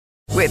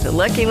With the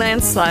Lucky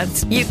Land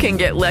Slots, you can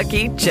get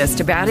lucky just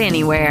about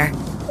anywhere.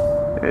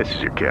 This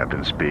is your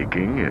captain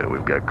speaking.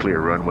 We've got clear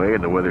runway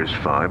and the weather's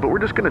fine, but we're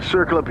just going to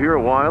circle up here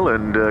a while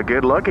and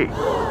get lucky.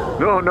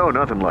 No,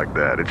 nothing like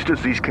that. It's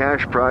just these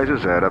cash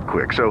prizes add up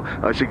quick. So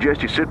I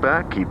suggest you sit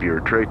back, keep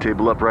your tray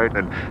table upright,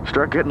 and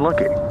start getting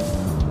lucky.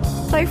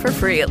 Play for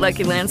free at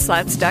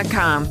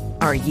LuckyLandSlots.com.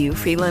 Are you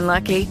feeling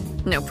lucky?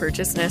 No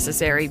purchase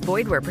necessary.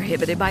 Void where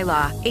prohibited by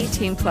law.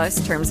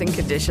 18+ terms and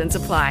conditions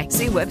apply.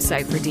 See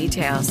website for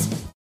details.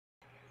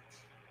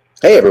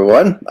 Hey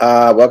everyone,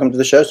 welcome to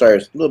the show. Sorry,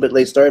 it's a little bit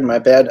late start, my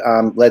bad.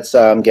 Let's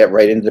get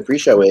right into the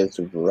pre-show with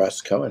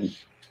Russ Cohen.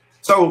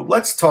 So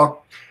let's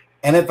talk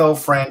NFL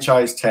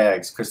franchise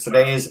tags, because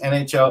today is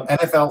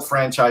NFL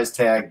franchise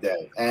tag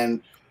day.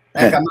 And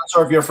I'm not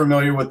sure if you're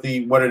familiar with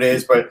what it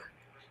is, but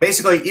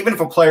basically, even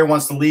if a player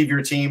wants to leave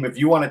your team, if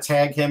you want to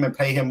tag him and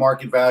pay him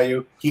market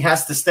value, he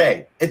has to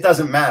stay. It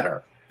doesn't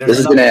matter. This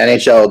has been an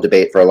NHL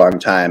debate for a long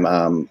time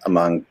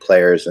among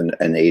players and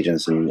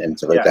agents and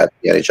stuff like that.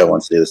 The NHL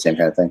wants to do the same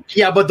kind of thing.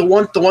 Yeah, but the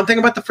one thing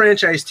about the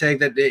franchise tag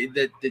that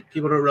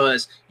people don't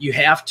realize, you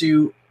have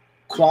to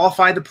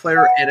qualify the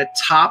player at a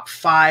top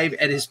 5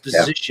 at his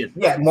position.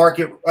 Yeah,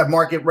 market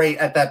rate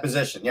at that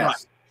position.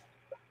 Yes.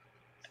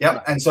 Right.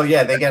 Yep. And so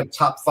they get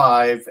top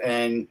 5,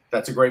 and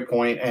that's a great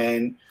point.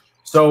 And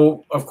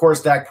so of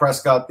course Dak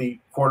Prescott, the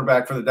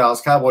quarterback for the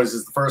Dallas Cowboys,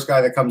 is the first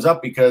guy that comes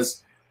up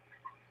because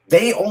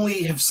they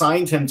only have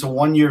signed him to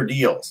 1-year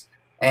deals,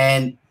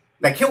 and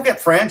like he'll get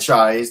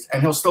franchised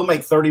and he'll still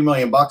make $30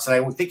 million. And I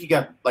would think he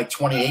got like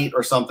 28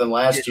 or something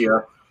last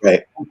year.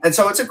 Right. And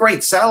so it's a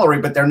great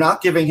salary, but they're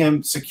not giving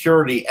him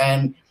security.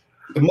 And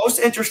the most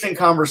interesting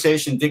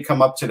conversation did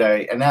come up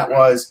today. And that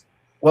was,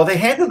 well, they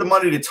handed the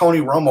money to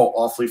Tony Romo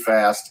awfully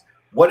fast.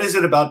 What is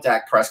it about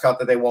Dak Prescott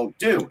that they won't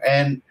do?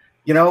 And,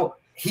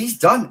 he's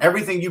done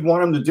everything you'd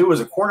want him to do as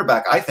a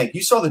quarterback. I think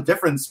you saw the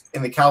difference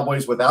in the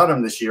Cowboys without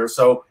him this year.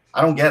 So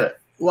I don't get it.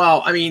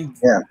 Well, I mean,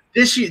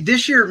 this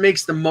year it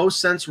makes the most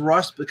sense,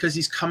 Russ, because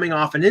he's coming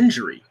off an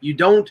injury. You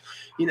don't,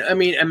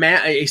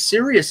 a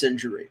serious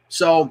injury.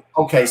 So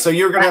okay, so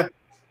you're gonna.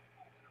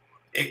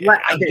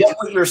 I get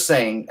what you're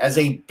saying. As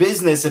a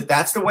business, if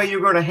that's the way you're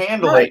going to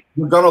handle it,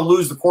 you're going to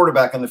lose the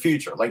quarterback in the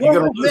future. You're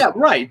going to lose. Yeah,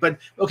 right. But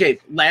okay,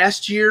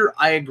 last year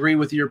I agree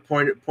with your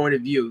point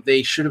of view.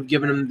 They should have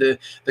given him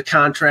the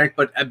contract,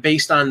 but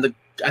based on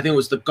I think it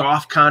was the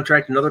Goff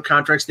contract and other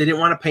contracts, they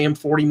didn't want to pay him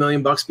 $40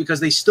 million because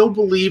they still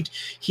believed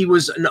he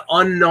was an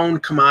unknown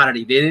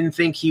commodity. They didn't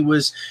think he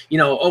was,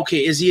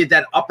 okay, is he at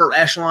that upper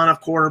echelon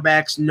of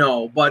quarterbacks?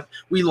 No, but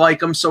we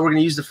like him, so we're going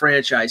to use the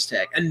franchise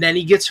tag. And then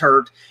he gets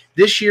hurt.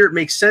 This year, it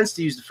makes sense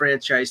to use the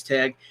franchise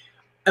tag.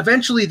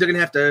 Eventually, they're going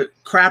to have to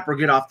crap or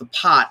get off the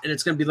pot, and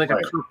it's going to be like a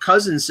Kirk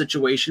Cousins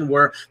situation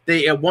where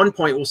they at one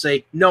point will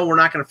say, no, we're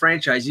not going to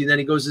franchise you. And then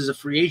he goes as a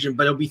free agent,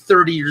 but he'll be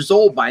 30 years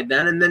old by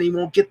then, and then he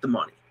won't get the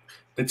money.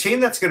 The team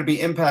that's going to be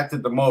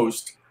impacted the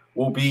most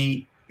will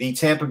be the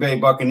Tampa Bay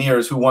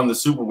Buccaneers, who won the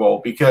Super Bowl,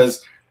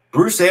 because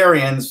Bruce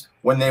Arians,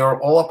 when they were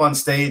all up on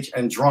stage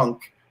and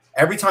drunk,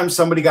 every time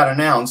somebody got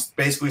announced,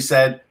 basically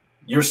said,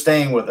 you're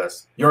staying with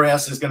us. Your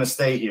ass is going to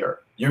stay here.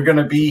 You're going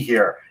to be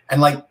here.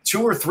 And like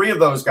 2 or 3 of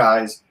those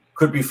guys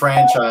could be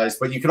franchised,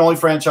 but you can only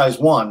franchise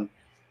one.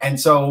 And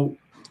so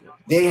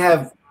they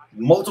have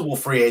multiple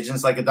free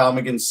agents like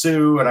Adamagan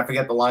Sue, and I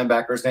forget the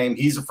linebacker's name.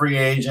 He's a free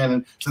agent.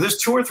 And so there's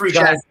 2 or 3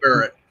 guys.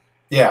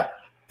 Yeah.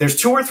 There's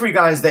 2 or 3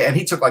 guys there, and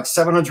he took like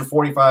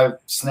 745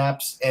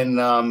 snaps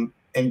in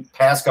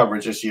pass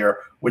coverage this year,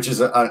 which is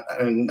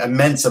an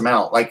immense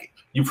amount. Like,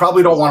 you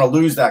probably don't want to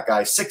lose that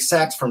guy. 6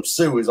 sacks from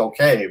Sue is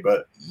okay,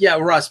 but yeah,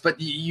 Russ. But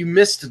you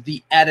missed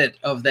the edit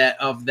of that.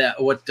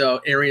 What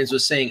Arians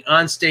was saying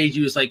on stage.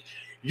 He was like,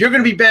 "You're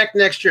going to be back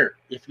next year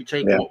if you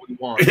take what we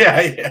want."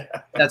 Yeah.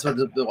 That's what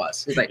it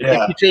was. It's like,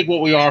 if you take what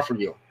we offer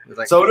you.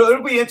 Like, so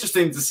it'll be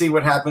interesting to see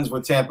what happens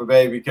with Tampa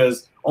Bay,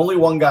 because only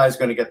one guy is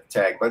going to get the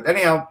tag. But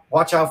anyhow,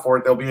 watch out for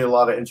it. There'll be a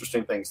lot of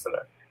interesting things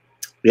today.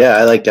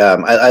 Yeah, I think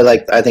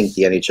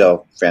the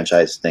NHL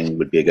franchise thing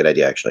would be a good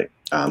idea, actually.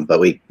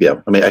 But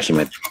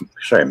actually,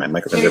 my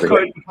microphone's over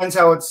here. Depends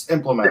how it's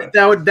implemented.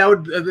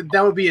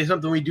 That would be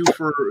something we do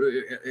for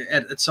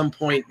at some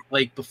point,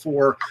 like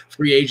before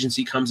free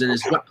agency comes in.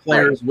 Is what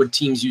players would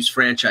teams use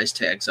franchise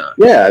tags on?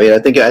 Yeah, I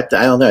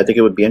don't know. I think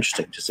it would be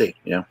interesting to see.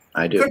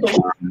 I do,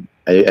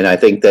 and I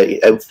think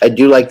that I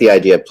do like the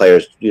idea of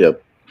players,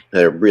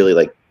 that are really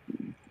like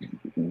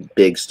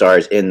big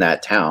stars in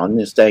that town,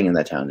 and staying in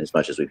that town as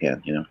much as we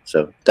can.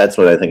 So that's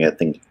what I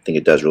think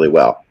it does really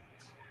well.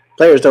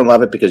 Players don't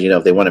love it because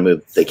if they want to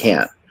move, they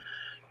can't.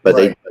 But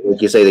they,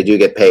 like you say, they do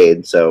get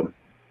paid. So,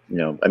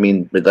 but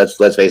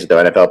let's face it,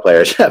 though, NFL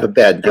players have a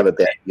bad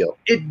deal.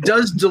 It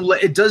does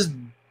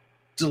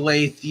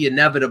delay the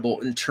inevitable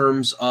in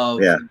terms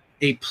of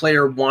a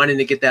player wanting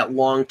to get that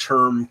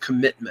long-term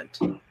commitment.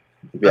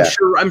 Yeah.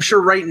 I'm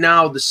sure right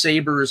now the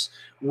Sabres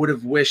would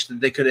have wished that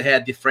they could have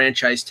had the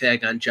franchise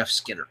tag on Jeff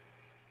Skinner.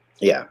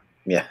 Yeah.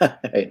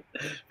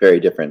 Very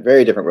different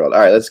world. All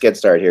right, let's get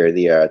started here.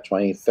 The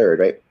 23rd,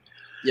 right?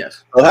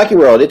 Yes. Well, Hockey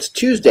World, it's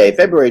Tuesday,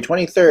 February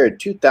 23rd,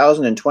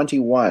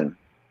 2021.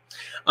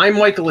 I'm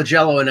Michael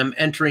Agello, and I'm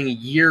entering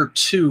year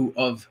 2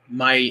 of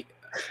my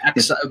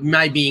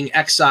being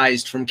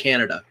excised from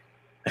Canada.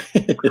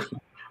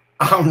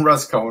 I'm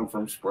Russ Cohen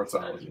from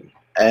Sportsology.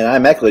 And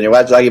I'm Eklund, and you're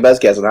watching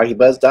HockeyBuzzCast on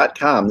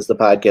HockeyBuzz.com. This is the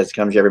podcast that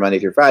comes to you every Monday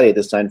through Friday.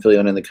 This time,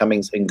 filling in the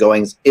comings and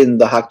goings in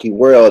the hockey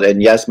world.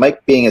 And yes,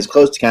 Mike, being as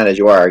close to Canada as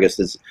you are, I guess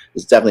this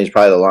definitely is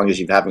probably the longest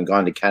you haven't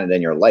gone to Canada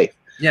in your life.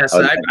 Yes,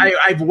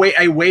 I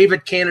wave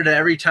at Canada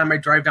every time I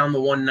drive down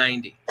the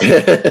 190.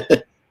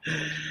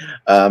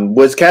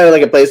 Was Canada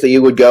like a place that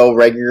you would go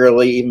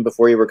regularly, even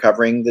before you were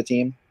covering the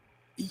team?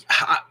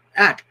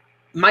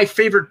 My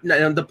favorite,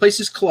 the place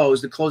is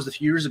closed. It closed a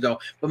few years ago.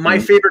 But my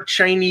favorite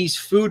Chinese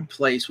food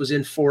place was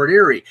in Fort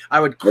Erie. I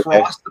would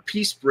cross the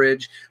Peace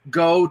Bridge,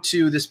 go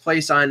to this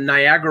place on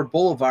Niagara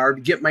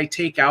Boulevard, get my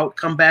takeout,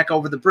 come back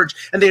over the bridge.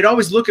 And they'd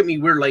always look at me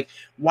weird, like,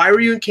 why were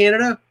you in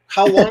Canada?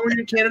 How long were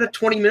you in Canada?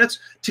 20 minutes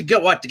to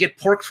get what? To get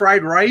pork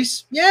fried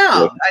rice?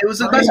 Yeah, it was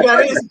the best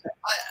place.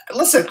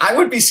 Listen, I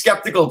would be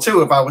skeptical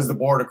too if I was the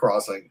border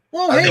crossing.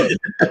 Well, hey,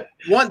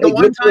 one good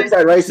time pork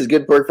fried rice is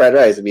good pork fried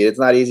rice. I mean, it's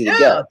not easy to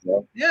get.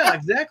 So. Yeah,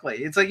 exactly.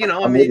 It's like,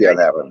 I'm with you on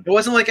that one. It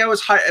wasn't like I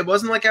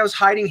was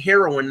hiding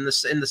heroin in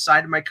the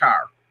side of my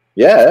car.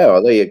 Yeah,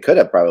 although you could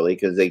have probably,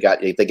 because they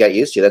got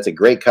used to you. That's a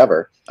great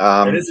cover.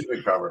 It is a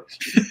good cover.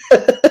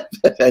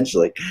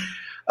 Eventually.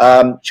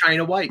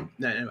 China White.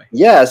 Anyway.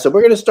 Yeah, so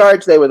we're going to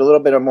start today with a little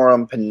bit more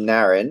on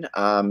Panarin,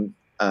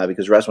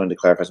 because Russ wanted to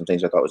clarify some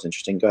things I thought was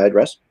interesting. Go ahead,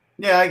 Russ.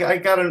 Yeah, I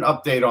got an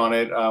update on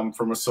it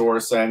from a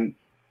source, and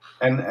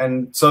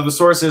so the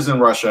source is in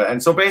Russia,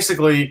 and so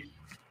basically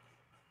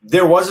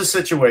there was a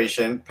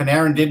situation.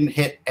 Panarin didn't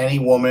hit any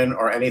woman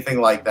or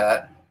anything like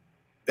that.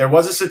 There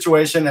was a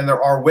situation, and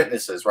there are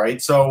witnesses,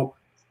 right? So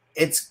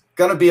it's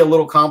going to be a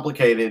little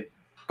complicated.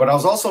 But I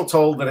was also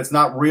told that it's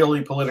not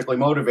really politically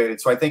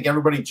motivated. So I think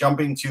everybody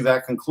jumping to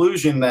that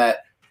conclusion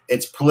that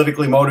it's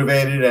politically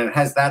motivated and it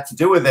has that to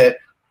do with it,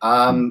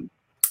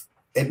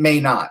 it may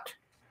not.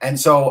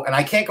 And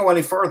I can't go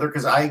any further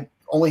because I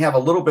only have a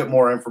little bit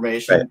more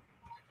information.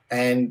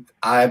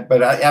 Right.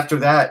 But after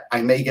that,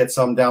 I may get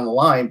some down the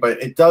line.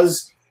 But it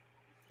does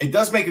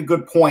make a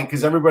good point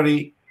because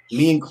everybody,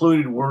 me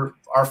included,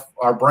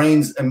 our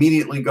brains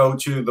immediately go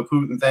to the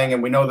Putin thing,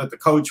 and we know that the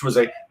coach was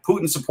a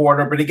Putin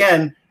supporter. But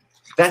again,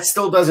 that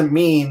still doesn't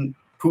mean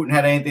Putin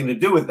had anything to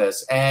do with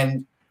this.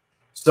 And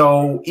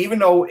so even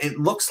though it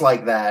looks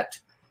like that,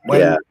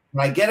 when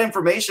I get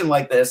information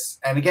like this,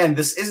 and again,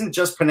 this isn't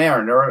just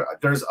Panarin,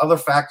 there's other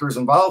factors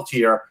involved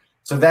here.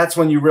 So that's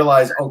when you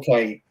realize,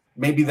 okay,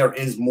 maybe there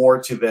is more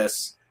to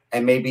this,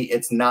 and maybe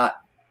it's not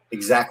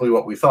exactly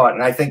what we thought.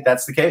 And I think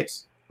that's the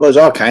case. Well,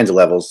 there's all kinds of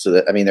levels to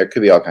that. I mean, there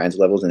could be all kinds of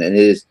levels, and it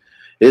is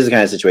the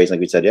kind of situation, like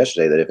we said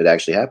yesterday, that if it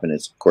actually happened,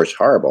 it's of course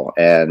horrible.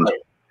 And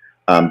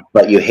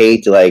but you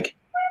hate to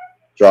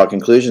draw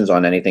conclusions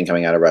on anything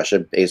coming out of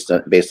Russia based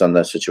on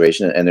the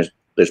situation, and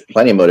there's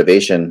plenty of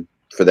motivation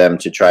for them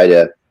to try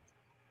to,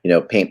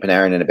 paint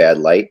Panarin in a bad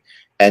light.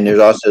 And there's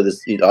also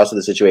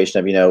the situation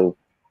of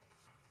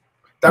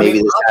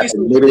maybe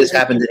this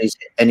happens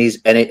and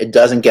it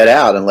doesn't get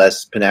out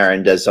unless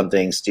Panarin does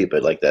something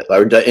stupid like that,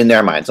 or in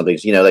their mind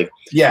something's there's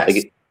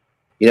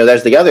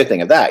the other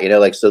thing of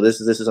that, so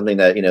this is something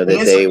that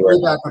that they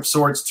were back of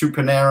sorts to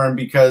Panarin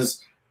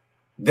because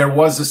there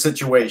was a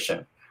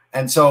situation,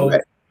 and so.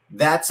 Right.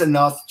 That's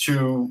enough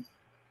to,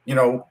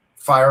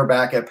 fire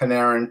back at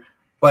Panarin.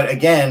 But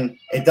again,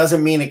 it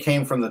doesn't mean it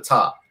came from the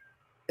top.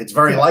 It's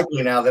very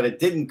likely now that it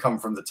didn't come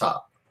from the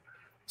top.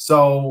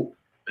 So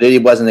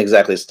it wasn't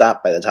exactly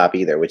stopped by the top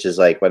either, which is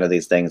like one of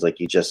these things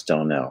you just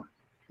don't know.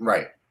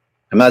 Right.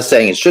 I'm not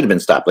saying it should have been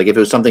stopped. If it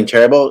was something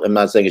terrible, I'm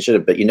not saying it should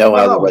have, but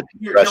how the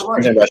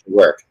Russian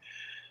work.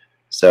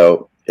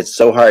 So it's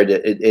so hard.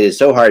 It is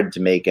so hard to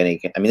make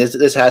any. I mean,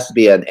 this has to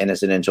be an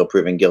innocent until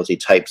proven guilty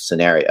type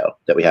scenario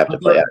that we have to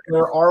play out.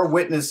 There are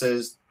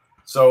witnesses,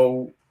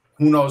 so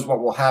who knows what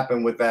will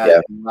happen with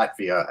that in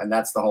Latvia, and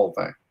that's the whole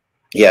thing.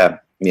 Yeah.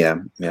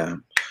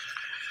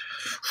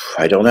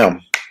 I don't know.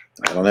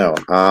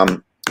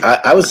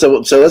 I was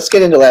so let's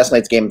get into last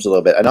night's games a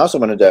little bit, and I also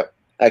wanted to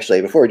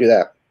actually before we do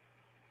that,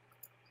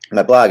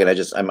 my blog, and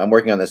I'm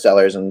working on the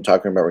sellers and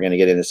talking about we're going to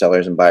get into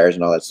sellers and buyers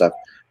and all that stuff.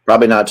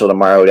 Probably not till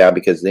tomorrow now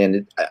because then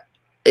it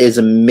is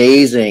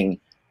amazing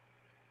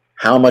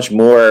how much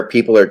more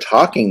people are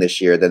talking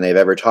this year than they've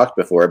ever talked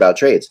before about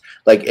trades.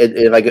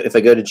 If I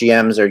go to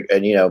GMs or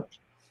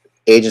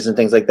agents and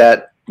things like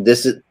that,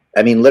 this is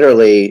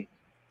literally.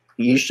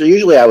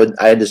 Usually I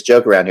had this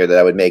joke around here that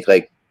I would make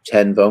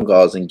 10 phone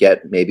calls and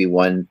get maybe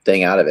one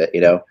thing out of it.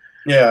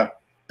 Yeah.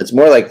 It's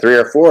more like 3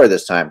 or 4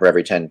 this time for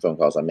every 10 phone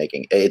calls I'm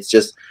making. It's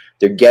just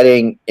they're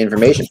getting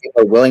information.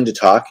 People are willing to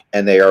talk,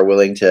 and they are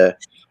willing to.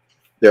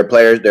 There are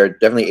players. There are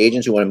definitely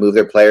agents who want to move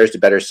their players to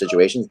better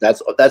situations.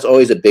 That's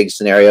always a big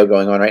scenario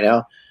going on right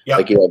now. Yeah.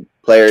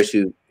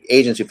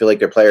 Agents who feel like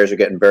their players are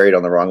getting buried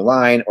on the wrong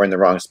line or in the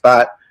wrong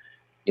spot.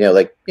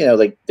 Like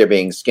they're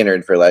being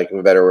skinnered, for lack of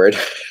a better word.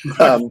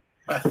 And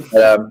they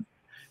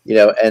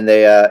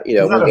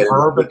we'll get a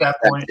verb at that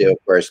point too, of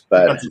course.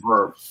 But that's a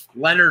verb.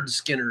 Leonard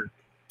Skinner.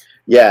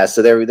 Yeah,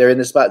 so they're in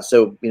the spot.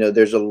 So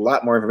there's a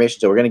lot more information.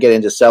 So we're going to get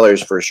into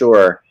sellers for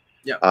sure.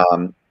 Yeah.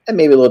 And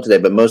maybe a little today,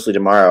 but mostly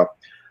tomorrow.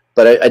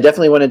 But I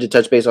definitely wanted to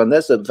touch base on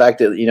this. The fact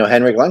that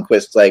Henrik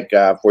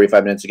Lundqvist,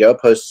 45 minutes ago,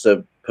 posts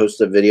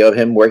a video of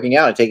him working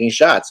out and taking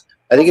shots.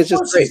 I think it's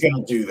just great. He's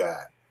going to do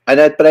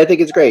that. But I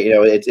think it's great.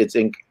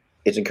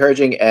 It's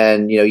encouraging,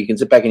 and you can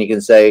sit back and you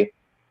can say,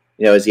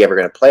 is he ever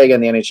going to play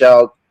again in the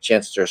NHL?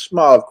 Chances are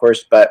small, of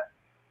course, but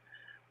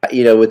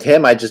with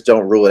him, I just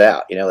don't rule it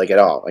out. At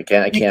all. I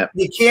can't.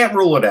 You can't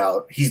rule it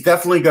out. He's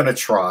definitely going to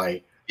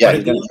try. Yeah, but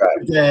at the end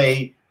of the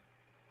day,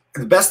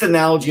 the best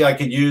analogy I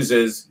could use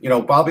is,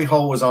 Bobby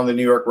Hull was on the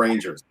New York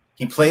Rangers.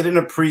 He played in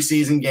a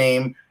preseason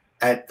game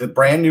at the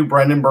brand new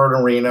Brendan Byrd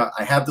Arena.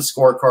 I have the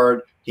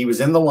scorecard. He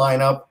was in the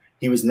lineup.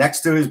 He was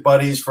next to his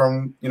buddies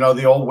from,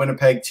 the old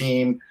Winnipeg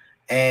team,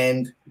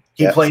 and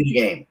he played the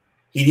game.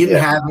 He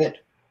didn't have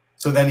it,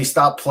 so then he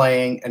stopped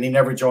playing, and he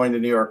never joined the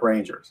New York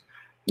Rangers.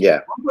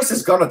 Yeah. Lundqvist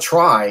is going to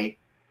try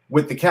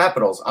with the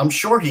Capitals. I'm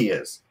sure he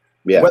is.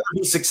 Yeah. Whether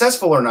he's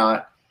successful or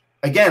not,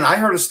 again, I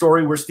heard a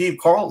story where Steve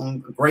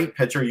Carlton, a great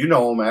pitcher,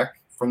 Mac,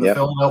 from the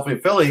Philadelphia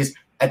Phillies,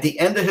 at the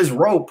end of his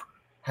rope,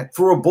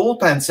 threw a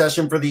bullpen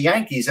session for the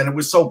Yankees, and it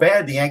was so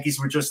bad the Yankees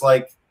were just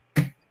like,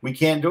 we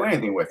can't do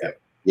anything with it.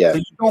 Yeah. So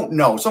you don't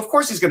know. So, of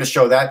course, he's going to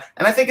show that.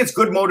 And I think it's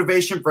good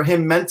motivation for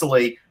him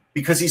mentally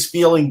because he's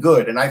feeling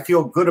good, and I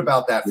feel good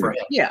about that for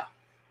him. Yeah.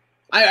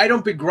 I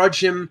don't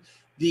begrudge him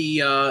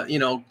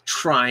the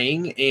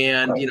trying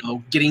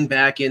and getting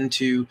back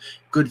into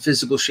good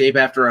physical shape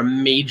after a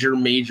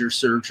major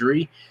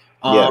surgery.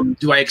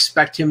 Do I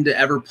expect him to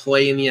ever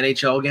play in the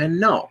NHL again?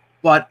 No,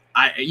 but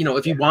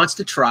if he wants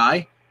to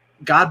try,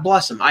 God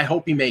bless him. I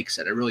hope he makes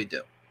it. I really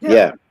do.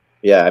 Yeah.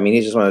 I mean,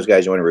 he's just one of those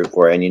guys you want to root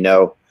for, and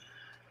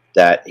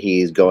that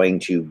he's going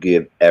to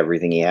give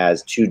everything he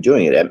has to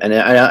doing it. And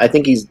I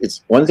think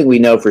it's one thing we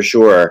know for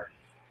sure,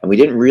 and we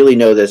didn't really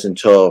know this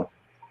until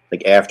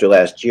after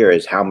last year,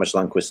 is how much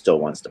Lundqvist still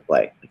wants to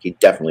play. He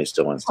definitely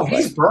still wants to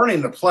play. He's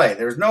burning to play.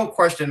 There's no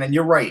question, and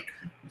you're right.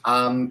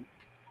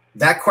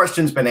 That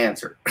question's been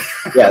answered.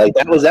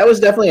 That was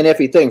definitely an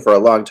iffy thing for a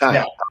long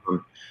time.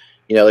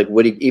 Yeah.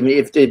 Would he, even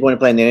if they want to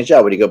play in the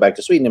NHL, would he go back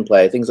to Sweden and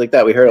play? Things like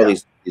that. We heard all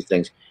these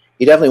things.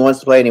 He definitely wants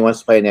to play, and he wants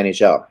to play in the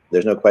NHL.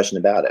 There's no question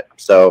about it.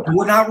 So I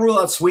would not rule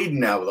out Sweden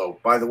now, though.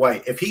 By the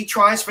way, if he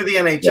tries for the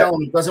NHL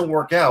and it doesn't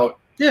work out,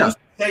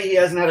 say he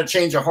hasn't had a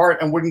change of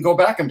heart and wouldn't go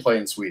back and play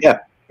in Sweden.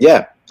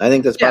 Yeah, I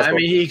think that's possible. I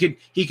mean,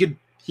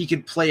 he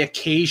could play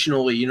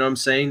occasionally. You know what I'm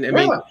saying? I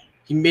mean,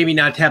 he maybe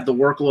not have the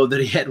workload that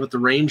he had with the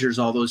Rangers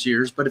all those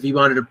years, but if he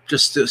wanted to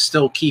just to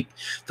still keep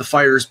the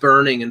fires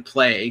burning and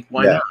play,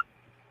 why not?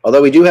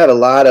 Although we do have a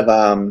lot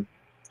of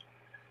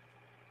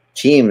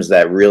teams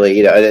that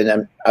really,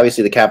 and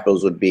obviously the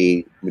Capitals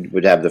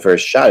would have the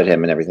first shot at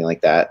him and everything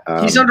like that.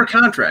 He's under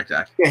contract,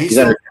 actually. Yeah, he's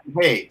under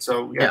paid,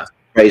 so yeah.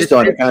 Right, he's still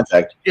under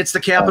contract. It's the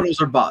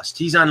Capitals or bust.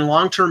 He's on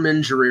long-term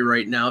injury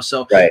right now,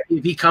 so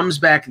if he comes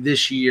back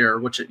this year,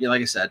 which,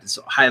 like I said, it's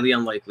highly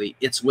unlikely,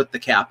 it's with the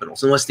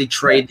Capitals, unless they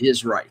trade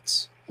his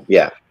rights.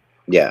 Yeah.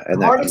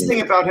 And the hardest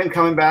thing about him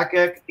coming back,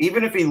 Ek,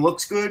 even if he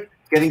looks good,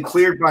 getting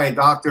cleared by a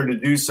doctor to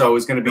do so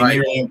is going to be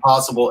nearly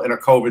impossible in a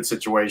COVID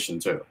situation,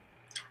 too.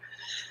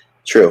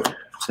 True.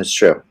 That's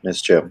true.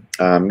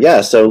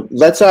 So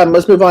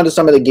let's move on to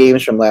some of the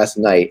games from last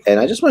night. And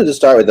I just wanted to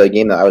start with the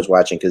game that I was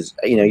watching because,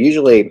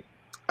 usually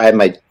I have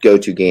my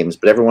go-to games,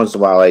 but every once in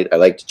a while I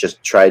like to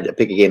just try to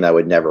pick a game that I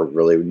would never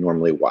really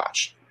normally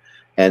watch.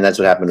 And that's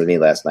what happened with me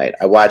last night.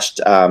 I watched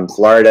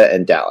Florida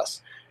and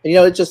Dallas. And,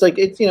 it's just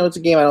it's a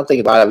game I don't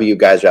think a lot of you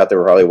guys are out there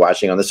were probably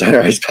watching on the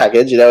Center Ice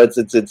package.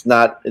 It's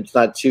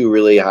not two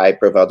really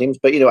high-profile teams.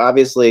 But,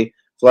 obviously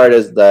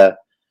Florida's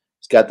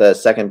got the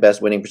second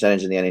best winning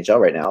percentage in the NHL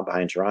right now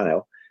behind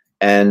Toronto.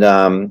 And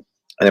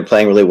they're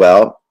playing really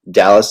well.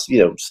 Dallas,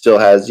 still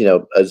has,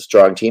 a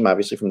strong team,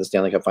 obviously, from the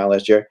Stanley Cup final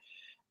last year.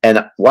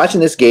 And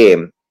watching this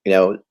game,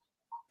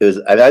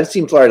 I've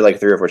seen Florida like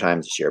 3 or 4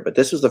 times this year, but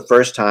this was the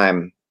first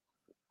time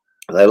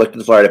that I looked at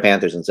the Florida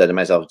Panthers and said to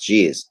myself,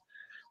 geez,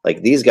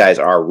 these guys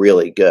are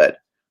really good.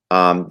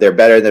 They're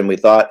better than we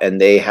thought,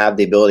 and they have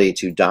the ability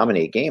to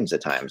dominate games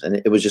at times.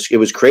 And it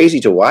was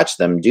crazy to watch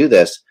them do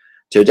this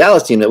to a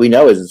Dallas team that we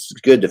know is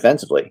good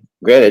defensively.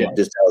 Granted,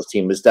 this Dallas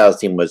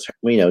team was,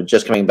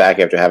 just coming back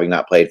after having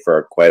not played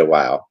for quite a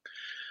while.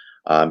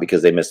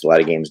 Because they missed a lot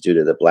of games due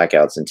to the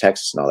blackouts in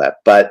Texas and all that.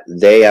 But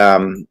this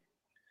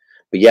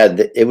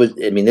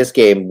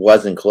game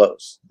wasn't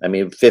close. I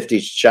mean, 50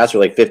 shots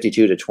were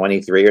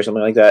 52-23 or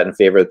something like that in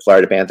favor of the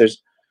Florida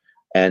Panthers.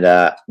 And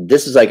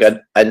this is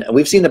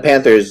we've seen the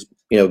Panthers,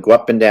 go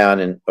up and down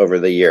and over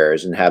the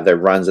years and have their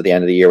runs at the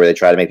end of the year where they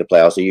try to make the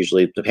playoffs. So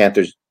usually the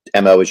Panthers'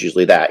 MO is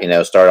usually that,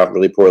 start off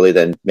really poorly,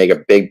 then make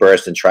a big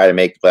burst and try to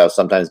make the playoffs.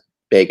 Sometimes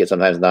make it,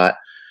 sometimes not.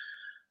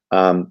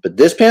 But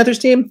this Panthers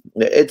team,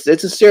 it's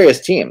a serious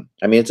team.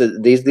 I mean,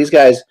 these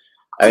guys.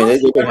 I mean,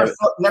 they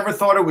never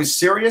thought it was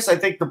serious. I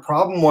think the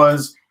problem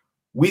was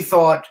we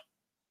thought,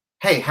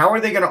 hey, how are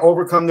they going to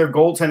overcome their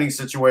goaltending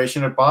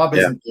situation if Bob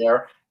isn't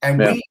there?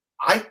 And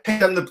I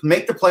picked them to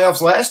make the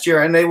playoffs last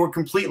year, and they were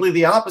completely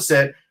the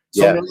opposite.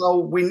 So now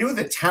we knew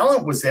the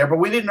talent was there, but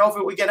we didn't know if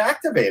it would get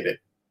activated.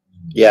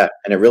 Yeah,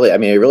 and it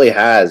really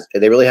has.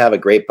 They really have a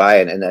great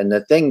buy-in, and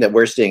the thing that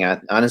we're seeing,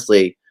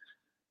 honestly,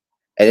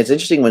 and it's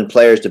interesting when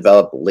players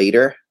develop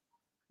later,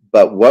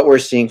 but what we're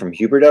seeing from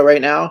Huberdeau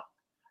right now,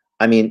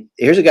 I mean,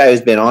 here's a guy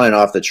who's been on and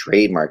off the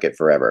trade market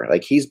forever.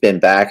 Like, he's been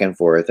back and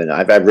forth, and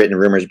I've written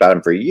rumors about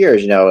him for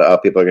years.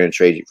 People are going to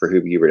trade for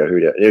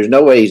Huberdeau. There's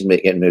no way he's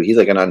getting moved. He's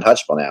like an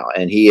untouchable now,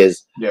 and he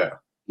is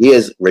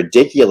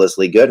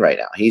ridiculously good right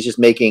now. He's just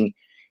making.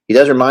 He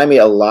does remind me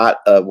a lot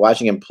of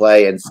watching him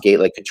play and skate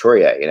like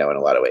Couturier, in a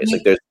lot of ways.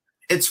 Like,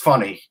 it's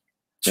funny.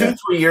 2-3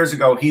 years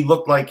ago, he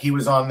looked like he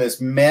was on this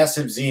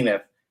massive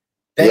zenith.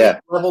 Then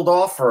he leveled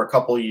off for a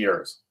couple of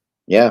years.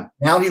 Yeah.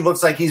 Now he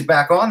looks like he's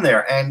back on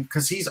there, and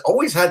because he's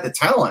always had the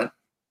talent.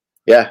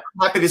 Yeah.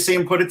 I'm happy to see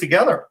him put it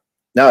together.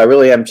 No, I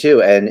really am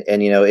too, and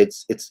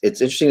it's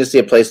interesting to see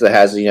a place that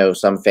has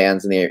some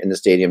fans in the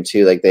stadium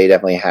too. Like, they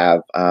definitely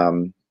have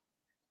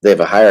they have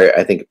a higher,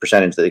 I think,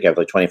 percentage. That they have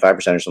like 25%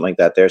 or something like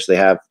that there. So they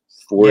have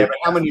 4. Yeah, but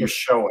how many are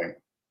showing?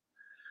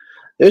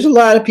 There's a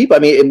lot of people. I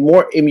mean,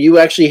 you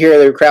actually hear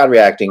the crowd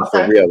reacting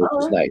for real, which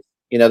is nice.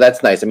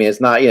 That's nice. I mean, it's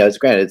not. It's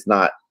granted, it's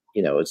not.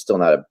 It's still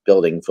not a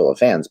building full of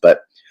fans,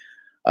 but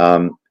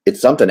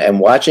it's something. And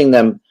watching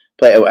them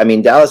play. I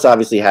mean, Dallas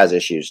obviously has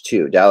issues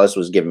too. Dallas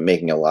was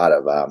making a lot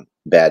of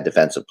bad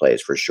defensive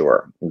plays for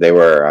sure. They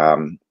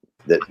were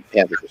the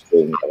Panthers were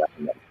skating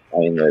around them. I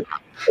mean,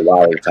 a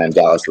lot of the time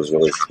Dallas was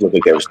really looked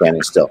like they were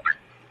standing still,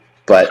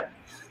 but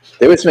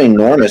there was some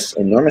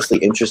enormously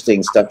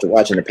interesting stuff to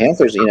watch. And the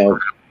Panthers,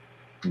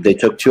 they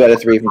took 2 out of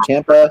 3 from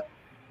Tampa.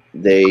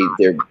 They're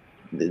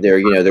leading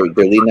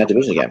that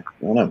division again.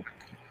 I don't know.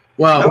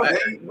 Well,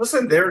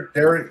 listen,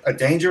 they're a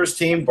dangerous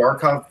team.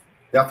 Barkov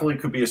definitely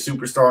could be a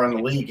superstar in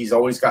the league. He's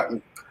always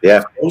gotten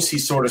close. He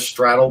sort of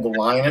straddled the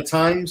line at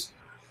times.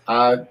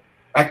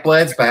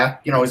 Ekblad's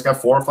back. He's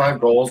got 4 or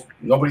 5 goals.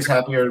 Nobody's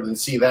happier than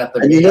see that.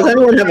 Does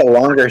anyone have a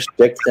longer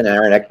stick than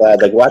Aaron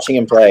Ekblad? Like, watching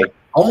him play.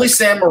 Only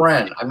Sam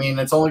Morin. I mean,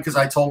 it's only because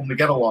I told him to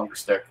get a longer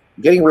stick.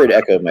 Getting a weird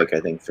echo, Mike, I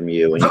think, from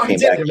you when you came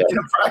back in.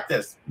 In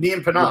practice, me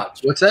and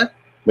Panach. What's that?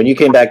 When you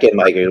came back in,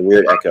 Mike, a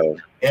weird echo.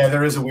 Yeah,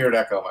 there is a weird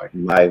echo, Mike.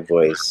 My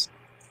voice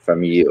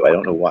from you. I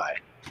don't know why.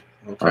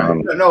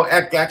 Okay. No,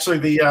 actually,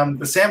 the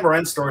Sam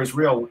Morin story is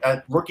real.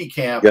 At rookie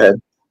camp, go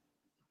ahead.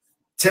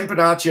 Tim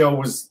Panaccio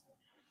was,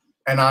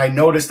 and I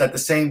noticed at the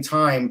same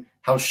time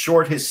how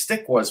short his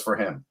stick was for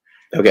him.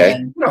 Okay.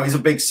 And, he's a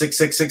big 6'6",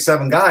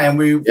 6'7" guy,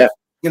 and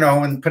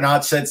and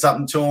Panach said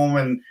something to him,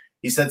 and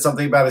he said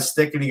something about his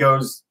stick, and he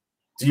goes,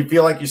 "Do you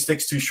feel like your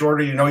stick's too short,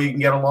 or you can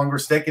get a longer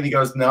stick?" And he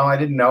goes, "No, I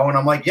didn't know." And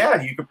I'm like,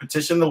 "Yeah, you could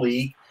petition the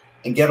league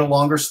and get a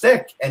longer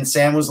stick." And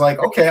Sam was like,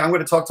 "Okay, I'm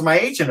going to talk to my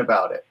agent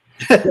about it."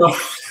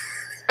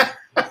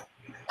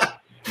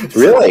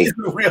 Really? It's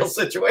a real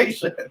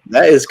situation.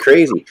 That is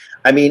crazy.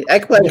 I mean,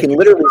 Ekblad can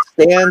literally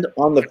stand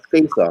on the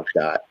face-off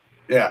dot.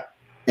 Yeah.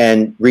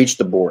 And reach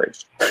the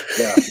boards.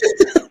 Yeah.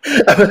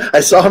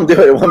 I saw him do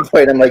it at one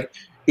point. I'm like,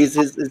 his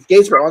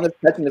skates were on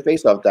touching the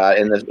face-off dot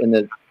in the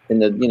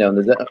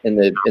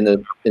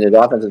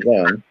offensive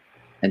zone,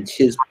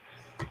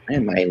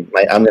 and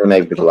I'm gonna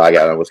make a log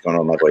out on what's going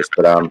on with my voice,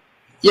 but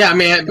yeah, I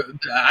mean,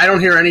 I don't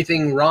hear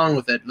anything wrong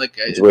with it. Like,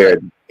 it's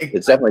weird.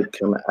 It's definitely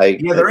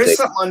there is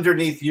something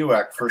underneath you,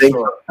 Ek, for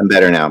sure. I'm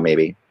better now,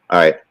 maybe. All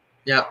right.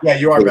 Yeah,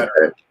 you are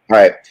better. All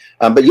right,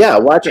 but yeah,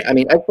 watching. I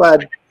mean,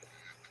 Ekblad.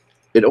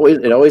 It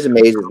always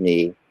amazes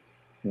me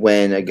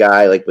when a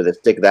guy like with a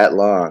stick that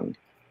long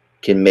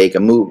can make a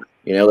move.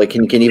 Can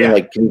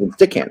even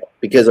stick handle,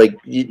 because like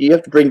you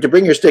have to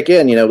bring your stick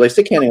in. Like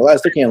stick handling. A lot of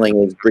stick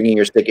handling is bringing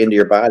your stick into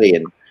your body,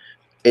 and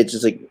it's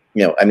just like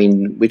I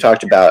mean, I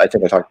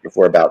think I talked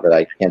before about that.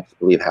 I can't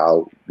believe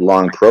how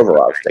long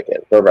Provorov's stick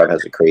is. Provorov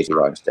has a crazy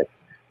long stick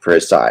for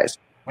his size,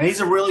 and he's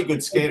a really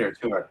good skater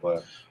too,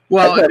 Ekblad.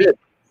 Well,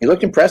 he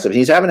looked impressive.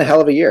 He's having a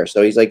hell of a year.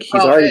 So he's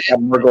already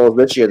had more goals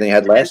this year than he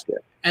had last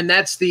year. And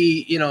that's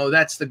the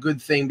good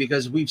thing,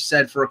 because we've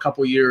said for a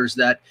couple of years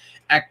that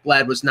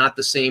Ekblad was not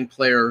the same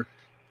player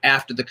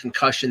after the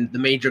concussion, the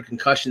major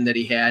concussion that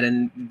he had.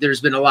 And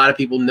there's been a lot of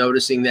people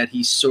noticing that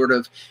he's sort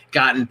of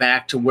gotten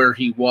back to where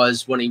he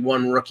was when he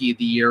won Rookie of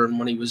the Year and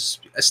when he was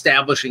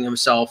establishing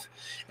himself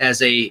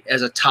as a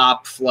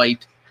top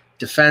flight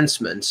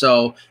defenseman.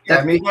 So he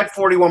had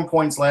 41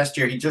 points last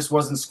year. He just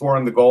wasn't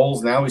scoring the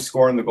goals. Now he's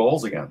scoring the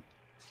goals again.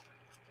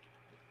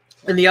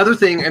 And the other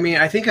thing, I mean,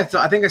 I think I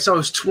saw it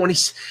was 20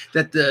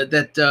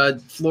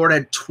 that Florida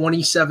had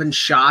 27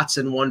 shots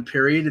in one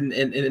period, and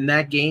in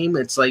that game,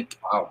 it's like,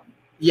 wow,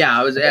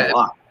 yeah, it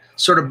was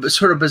sort of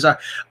bizarre.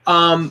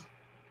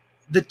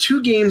 The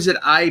 2 games that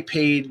I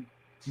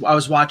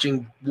was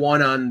watching,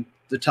 one on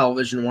the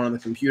television, one on the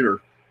computer,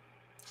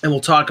 and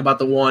we'll talk about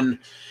the one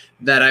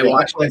that I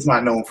watched. Actually, it's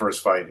not known for his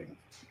fighting.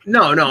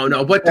 No.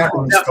 But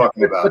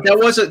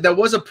that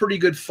was a pretty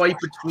good fight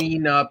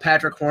between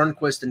Patrick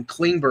Hornquist and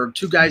Klingberg,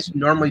 2 guys who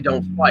normally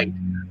don't fight.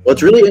 Well,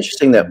 it's really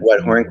interesting that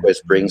what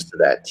Hornquist brings to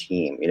that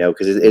team,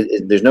 because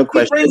there's no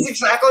question. He brings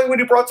exactly what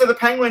he brought to the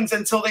Penguins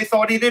until they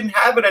thought he didn't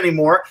have it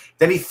anymore.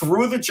 Then he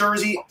threw the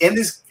jersey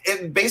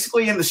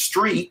basically in the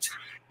street.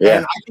 Yeah.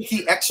 And I think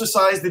he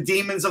exercised the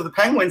demons of the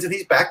Penguins, and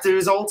he's back to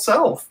his old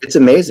self. It's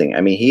amazing.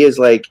 I mean, he is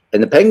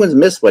and the Penguins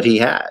missed what he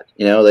had,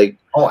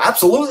 Oh,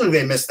 absolutely,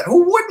 they missed that.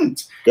 Who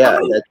wouldn't? Yeah.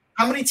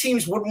 How many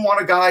teams wouldn't want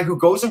a guy who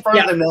goes in front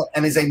of the net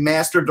and is a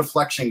master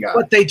deflection guy?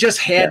 But they just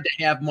had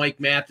to have Mike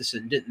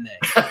Matheson, didn't they?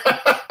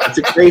 It's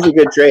a crazy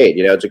good trade.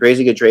 It's a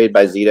crazy good trade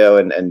by Zito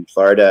and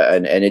Florida,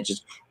 and it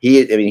just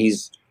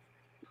he's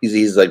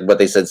like what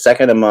they said,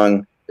 second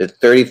among the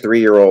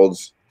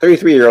 33-year-olds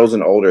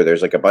and older.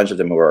 There's like a bunch of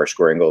them who are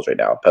scoring goals right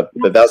now.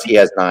 Pavelski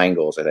has 9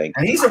 goals, I think,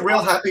 and he's a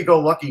real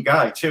happy-go-lucky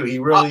guy too. He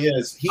really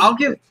is. I'll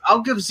give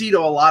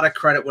Zito a lot of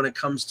credit when it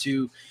comes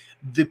to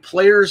the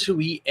players who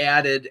he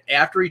added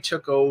after he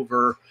took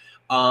over,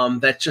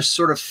 that just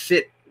sort of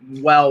fit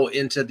well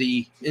into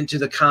the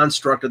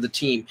construct of the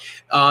team.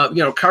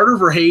 Carter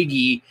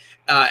Verhaeghe,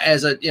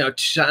 as on a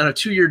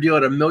 2-year deal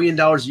at $1 million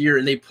a year,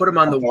 and they put him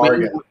on the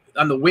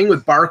wing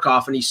with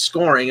Barkov, and he's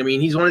scoring. I mean,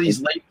 he's one of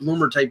these late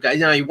bloomer type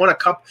guys. He won a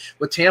cup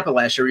with Tampa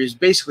last year. He was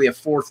basically a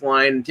fourth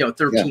line,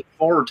 13th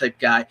forward type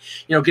guy.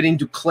 Getting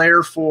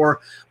Duclair for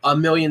 $1.7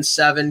 million,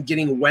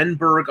 getting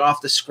Wenberg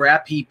off the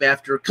scrap heap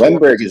after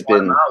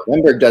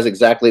Wenberg does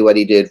exactly what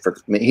he did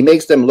he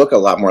makes them look a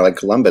lot more like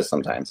Columbus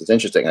sometimes. It's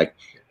interesting,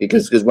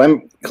 because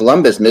when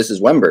Columbus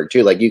misses Wenberg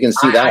too, you can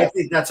see that. I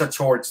think that's a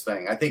Torts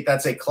thing. I think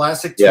that's a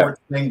classic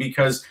Torts thing,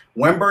 because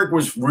Wenberg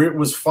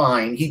was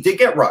fine. He did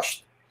get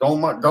rushed.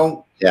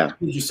 Don't kid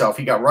yourself.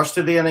 He got rushed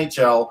to the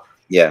NHL.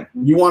 Yeah.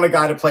 You want a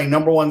guy to play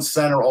number 1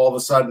 center all of a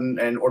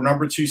sudden or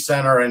number 2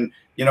 center, and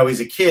he's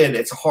a kid.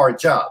 It's a hard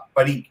job.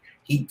 But he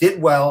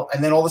did well,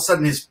 and then all of a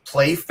sudden his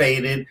play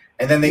faded,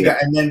 and then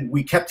then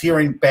we kept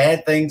hearing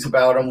bad things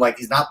about him, like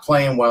he's not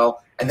playing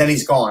well, and then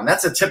he's gone.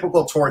 That's a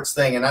typical Torts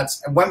thing, and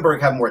Wenberg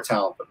had more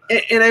talent than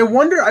that. And I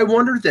wonder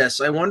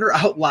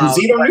out loud.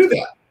 Zito knew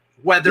that.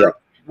 Whether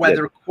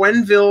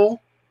Quenneville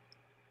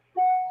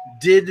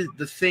did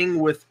the thing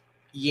with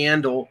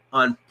Yandel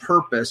on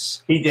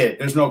purpose. He did.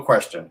 There's no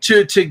question.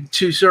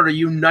 To sort of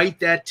unite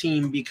that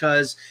team,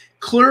 because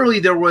clearly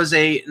there was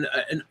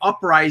an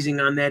uprising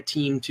on that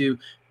team to,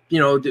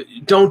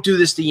 don't do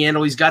this to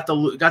Yandel. He's got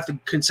the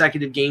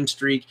consecutive game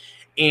streak,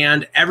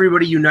 and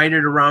everybody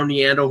united around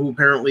Yandel, who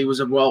apparently was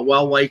a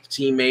well-liked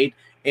teammate.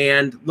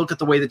 And look at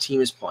the way the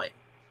team is playing.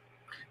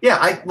 Yeah,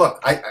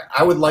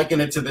 I would liken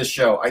it to this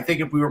show. I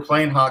think if we were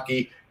playing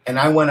hockey and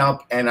I went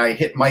up and I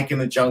hit Mike in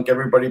the junk,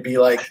 everybody would be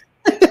like,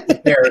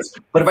 cares.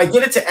 But if I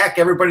did it to Eck,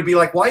 everybody be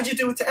like, "Why'd you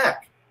do it to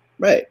Eck?"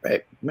 Right.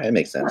 It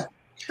makes sense.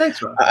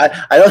 Thanks, Rob.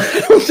 I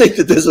don't think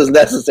that this was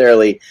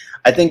necessarily.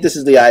 I think this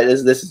is the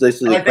this is.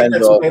 I think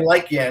that's what they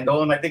like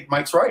Yandel, and I think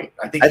Mike's right.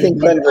 I think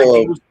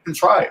Quenneville was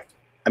contrived.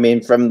 I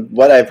mean, from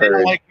what I've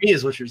heard, like me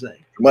is what you're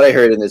saying. From what I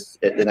heard in this,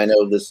 and I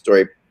know this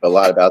story a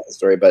lot about the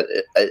story, but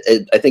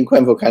I think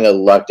Quenneville kind of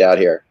lucked out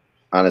here.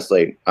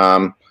 Honestly,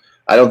 I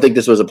don't think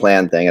this was a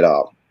planned thing at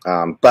all.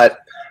 But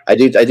I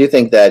do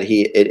think that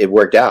it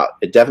worked out.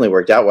 It definitely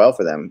worked out well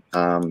for them.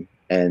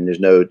 And there's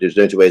no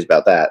two ways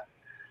about that.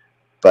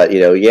 But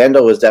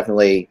Yandel was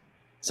definitely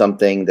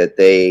something that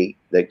the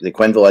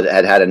Quenneville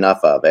had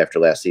enough of after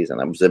last season.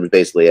 That was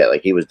basically it.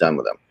 Like, he was done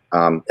with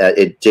them.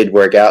 It did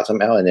work out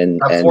somehow, and then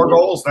 4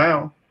 goals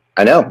now.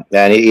 I know,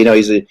 and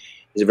he's a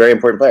very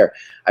important player.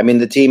 I mean,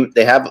 the team,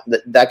 they have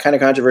that kind of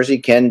controversy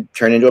can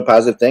turn into a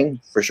positive thing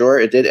for sure.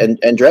 It did,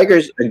 and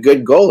Drager's a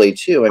good goalie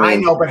too. I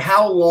know, but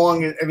how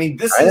long? I mean,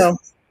 this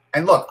is.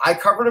 And look, I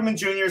covered him in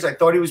juniors. I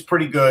thought he was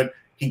pretty good.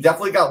 He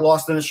definitely got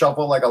lost in the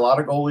shuffle, like a lot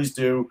of goalies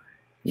do.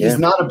 He's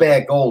not a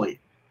bad goalie.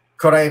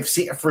 Could I have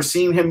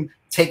foreseen him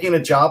taking a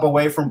job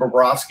away from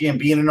Bobrovsky and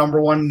being a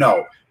number 1?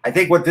 No. I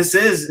think what this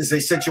is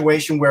a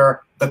situation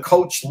where the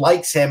coach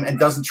likes him and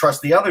doesn't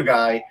trust the other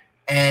guy,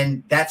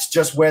 and that's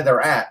just where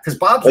they're at. Because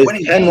Bob's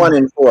winning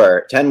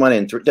 10-1-4,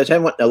 10-1-3,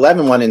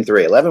 11-1-3,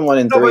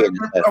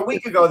 11-1-3. A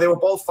week ago, they were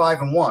both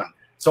 5-1.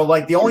 So,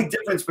 the only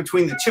difference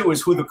between the two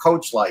is who the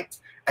coach liked.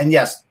 And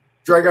yes,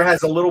 Drager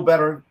has a little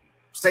better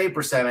save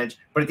percentage,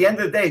 but at the end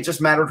of the day, it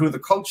just mattered who the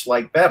coach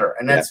liked better,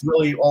 and that's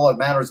really all that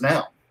matters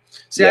now.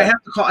 See, I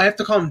have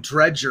to call him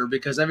Dredger,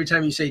 because every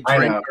time you say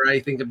Drager, I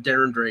think of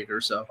Darren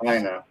Drager. So I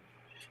know.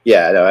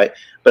 Yeah, I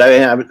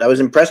know. I was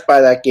impressed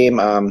by that game.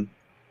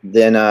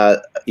 Then I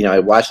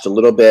watched a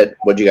little bit.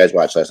 What did you guys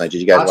watch last night?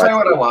 Did you guys watch? I'll tell you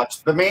what I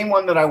watched. The main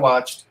one that I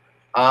watched,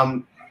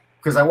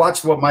 because I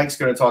watched what Mike's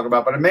going to talk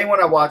about, but the main one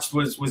I watched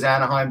was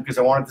Anaheim, because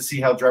I wanted to see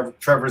how Trevor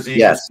Zegras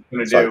was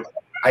going to do.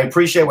 I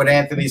appreciate what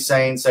Anthony's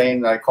saying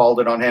that I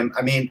called it on him.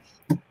 I mean,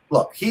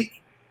 look,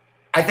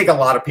 I think a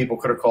lot of people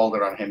could have called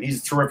it on him.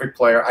 He's a terrific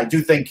player. I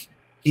do think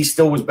he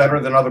still was better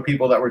than other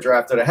people that were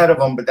drafted ahead of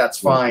him, but that's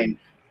fine.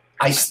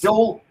 I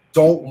still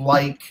don't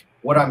like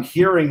what I'm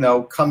hearing,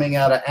 though, coming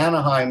out of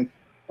Anaheim.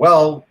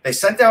 Well, they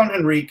sent down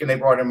Henrique and they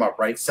brought him up,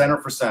 right? Center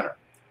for center.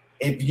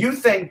 If you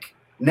think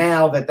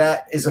now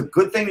that is a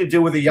good thing to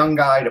do with a young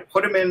guy, to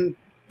put him in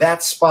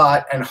that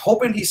spot and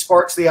hoping he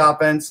sparks the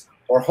offense,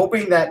 or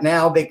hoping that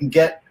now they can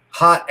get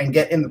hot and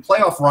get in the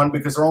playoff run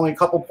because they're only a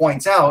couple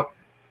points out,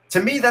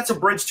 to me, that's a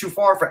bridge too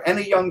far for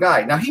any young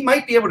guy. Now, he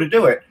might be able to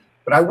do it,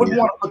 but I wouldn't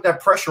want to put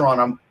that pressure on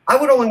him. I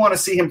would only want to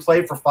see him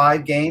play for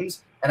 5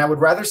 games, and I would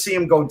rather see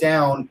him go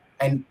down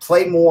and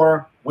play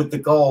more with the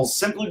goals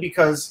simply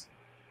because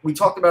we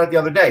talked about it the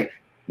other day.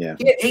 Yeah.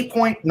 He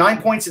had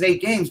 9 points in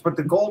 8 games, but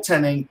the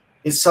goaltending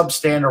is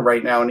substandard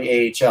right now in the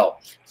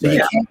AHL. So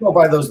you can't go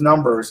by those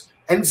numbers.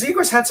 And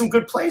Zegras had some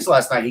good plays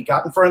last night. He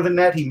got in front of the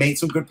net. He made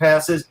some good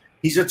passes.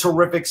 He's a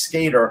terrific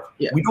skater.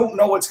 Yeah. We don't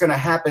know what's going to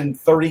happen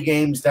 30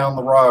 games down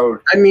the road.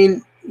 I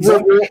mean,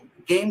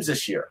 games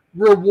this year.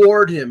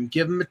 Reward him.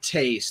 Give him a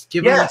taste.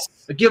 Give him.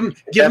 He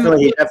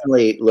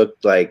definitely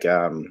looked like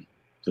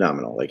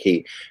phenomenal. Like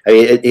he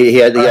has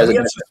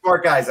some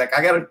smart guys. Like,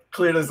 I got to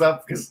clear this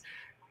up because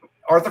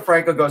Arthur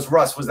Franco goes,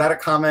 Russ, was that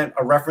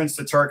a reference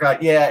to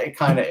Turcotte? Yeah, it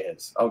kind of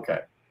is. Okay.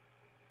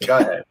 Go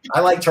ahead.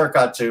 I like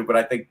Turcotte too, but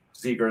I think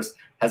Zegras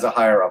has a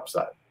higher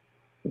upside.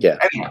 Yeah.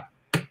 Anyhow.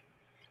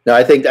 No,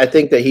 I think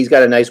that he's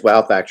got a nice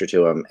wow factor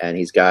to him, and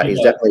he's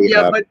definitely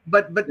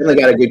definitely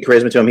got a good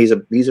charisma to him. He's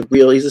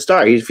a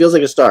star. He feels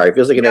like a star. He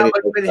feels like an.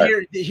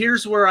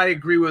 Here's where I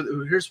agree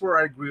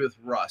with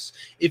Russ.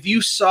 If you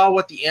saw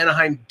what the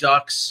Anaheim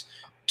Ducks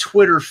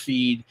Twitter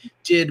feed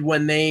did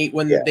when they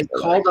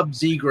called up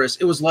Zegras,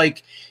 it was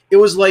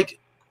like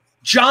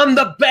John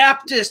the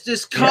Baptist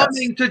is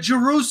coming to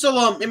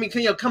Jerusalem. I mean,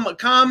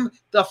 calm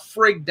the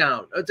frig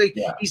down.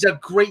 He's a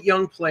great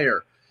young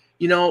player.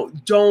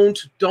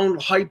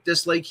 Don't hype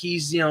this like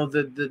he's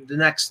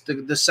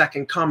the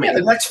second coming. Yeah,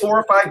 the next 4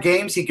 or 5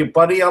 games he could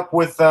buddy up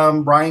with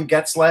Ryan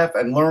Getzlaf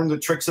and learn the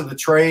tricks of the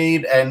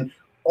trade, and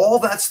all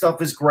that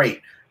stuff is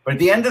great. But at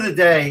the end of the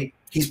day,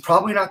 he's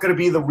probably not going to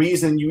be the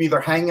reason you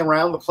either hang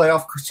around the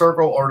playoff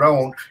circle or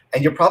don't,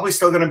 and you're probably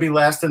still going to be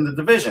last in the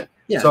division.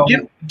 Yeah, so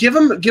give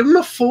him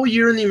a full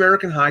year in the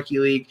American Hockey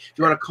League. If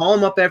you want to call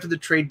him up after the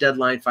trade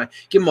deadline, fine.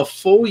 Give him a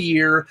full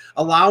year,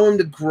 allow him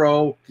to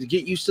grow, to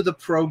get used to the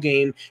pro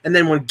game, and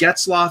then when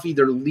Getzlaf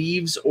either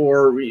leaves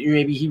or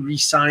maybe he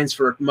re-signs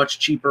for a much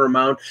cheaper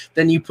amount,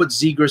 then you put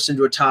Zegras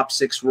into a top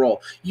 6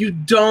 role. Do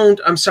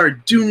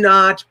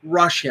not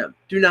rush him.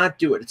 Do not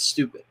do it. It's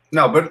stupid.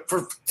 No, but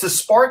to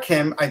spark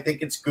him, I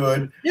think it's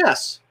good.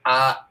 Yes.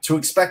 To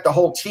expect the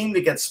whole team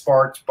to get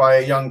sparked by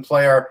a young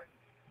player,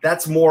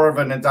 that's more of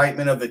an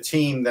indictment of the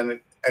team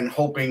and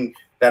hoping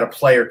that a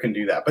player can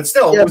do that. But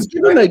still,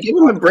 give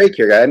him a break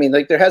here, guy. I mean,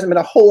 there hasn't been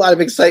a whole lot of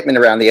excitement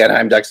around the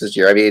Anaheim Ducks this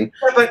year. I mean,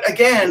 but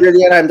again, you're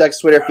the Anaheim Ducks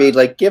Twitter feed.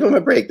 Give him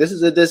a break. This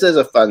is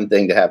a fun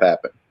thing to have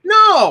happen.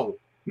 No,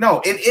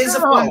 it is a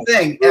fun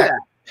thing. Yeah.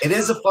 It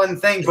is a fun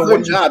thing, but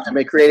good job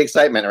to create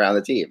excitement around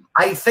the team.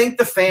 I think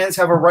the fans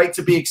have a right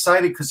to be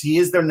excited because he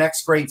is their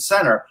next great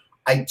center.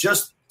 I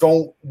just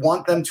don't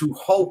want them to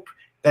hope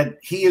that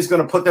he is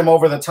going to put them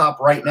over the top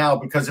right now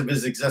because of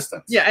his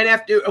existence. Yeah, and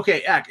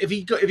if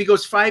he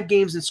goes 5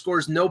 games and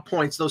scores no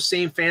points, those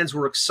same fans who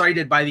were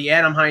excited by the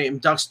Anaheim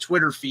Ducks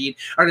Twitter feed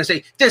are going to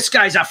say this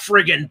guy's a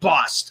friggin'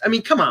 bust. I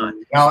mean, come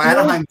on. No,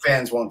 Anaheim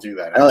fans won't do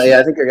that.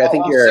 I think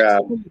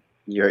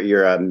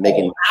you're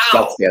making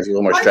Ducks fans a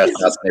little more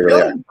stressed out than they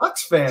really are.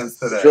 Ducks fans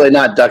today. It's really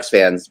not Ducks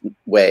fans'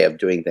 way of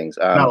doing things.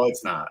 No,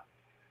 it's not.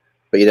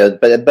 But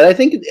but I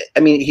think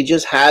he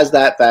just has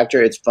that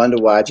factor. It's fun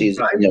to watch. He's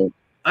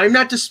I'm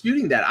not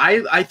disputing that.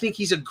 I think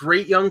he's a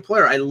great young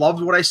player. I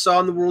loved what I saw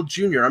in the World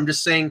Junior. I'm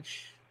just saying,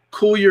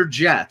 cool your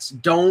jets.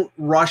 Don't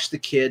rush the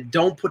kid.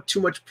 Don't put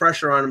too much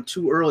pressure on him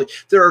too early.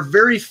 There are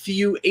very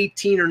few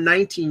 18 or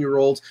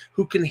 19-year-olds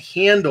who can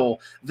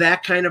handle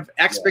that kind of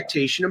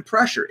expectation and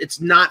pressure.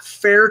 It's not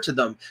fair to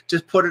them to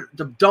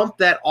dump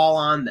that all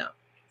on them.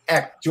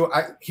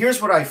 Here's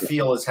what I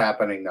feel is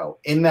happening, though.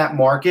 In that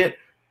market,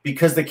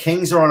 because the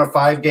Kings are on a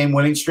 5-game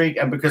winning streak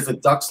and because the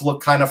Ducks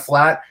look kind of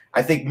flat,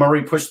 I think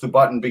Murray pushed the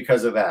button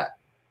because of that.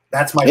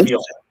 That's my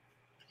feeling.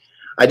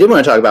 I did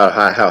want to talk about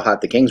how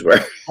hot the Kings were.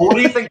 What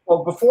do you think?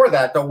 Well, before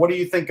that, though, what do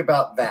you think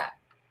about that?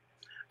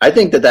 I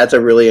think that's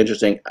a really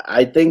interesting –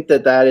 I think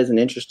that is an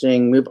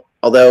interesting move,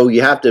 although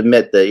you have to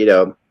admit that,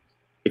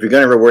 if you're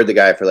going to reward the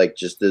guy for,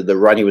 just the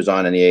run he was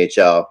on in the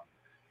AHL,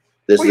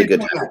 this is a good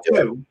time to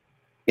do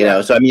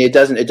it. So it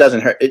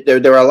doesn't hurt.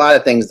 There were a lot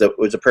of things that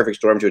was a perfect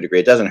storm to a degree.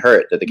 It doesn't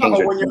hurt that the Kings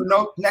are. When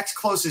your next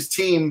closest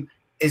team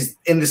is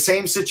in the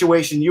same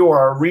situation you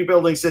are, a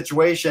rebuilding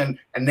situation,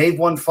 and they've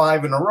won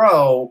 5 in a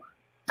row,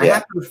 I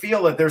have to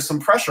feel that there's some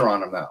pressure on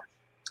them now.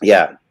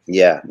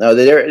 Yeah. No,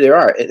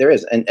 there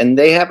is, and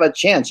they have a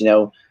chance.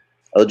 A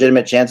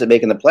legitimate chance at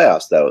making the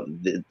playoffs. Though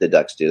the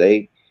Ducks do.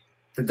 The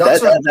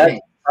Ducks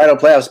that final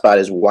playoff spot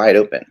is wide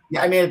open.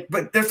 Yeah,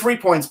 but they're 3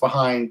 points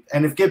behind,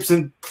 and if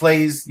Gibson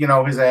plays,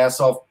 his ass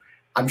off,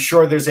 I'm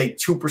sure there's a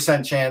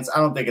 2% chance. I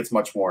don't think it's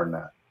much more than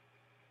that.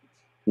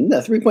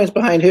 No, 3 points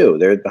behind who?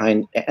 They're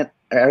behind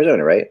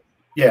Arizona, right?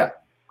 Yeah,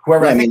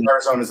 whoever. I think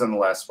Arizona's in the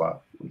last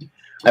spot.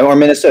 Or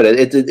Minnesota.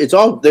 It's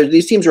all.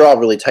 These teams are all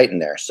really tight in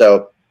there.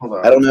 So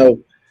I don't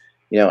know.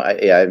 I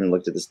haven't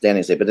looked at the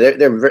standings yet, but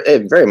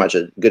they're very much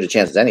as good a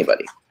chance as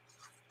anybody.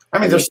 I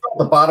mean, they're still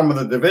at the bottom of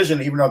the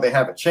division, even though they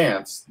have a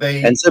chance.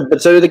 But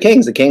so do the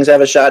Kings. The Kings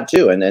have a shot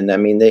too, and I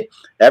mean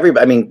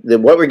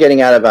what we're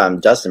getting out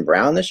of Dustin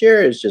Brown this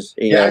year is just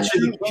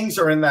actually the Kings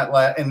are in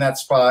that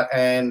spot,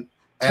 and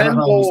 10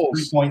 goals,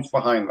 3 points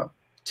behind them.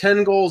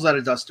 10 goals out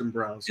of Dustin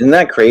Brown. Isn't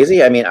that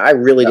crazy? I mean, I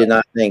really did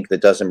not think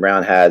that Dustin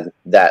Brown had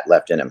that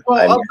left in him.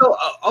 Well,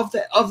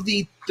 of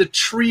the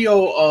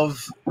trio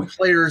of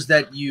players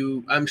that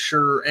I'm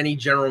sure any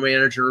general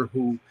manager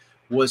who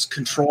was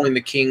controlling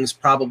the Kings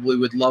probably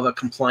would love a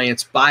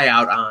compliance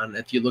buyout on.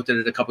 If you looked at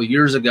it a couple of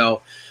years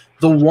ago,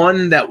 the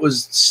one that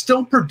was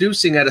still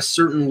producing at a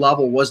certain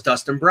level was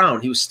Dustin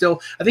Brown. He was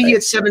still, I think he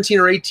had 17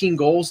 or 18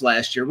 goals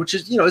last year, which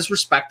is, is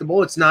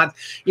respectable. It's not,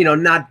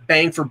 not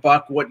bang for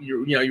buck. What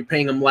you're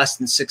paying him less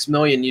than $6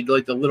 million. You'd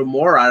like a little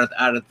more out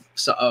of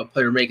a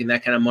player making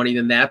that kind of money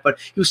than that, but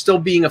he was still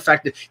being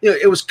effective.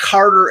 It was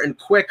Carter and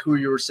Quick who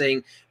you were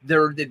saying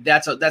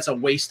that's a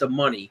waste of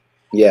money.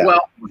 Yeah.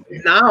 Well,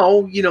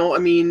 now, I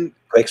mean,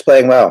 Quick's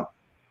playing well.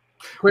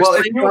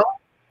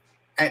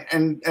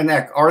 And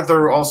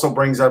Arthur also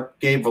brings up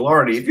Gabe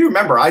Velarde. If you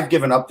remember, I've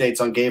given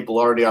updates on Gabe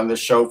Velarde on this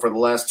show for the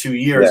last 2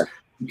 years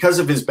because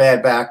of his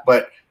bad back.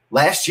 But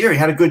last year he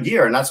had a good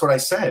year, and that's what I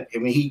said. I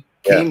mean, he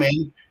came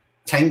in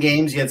 10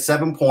 games, he had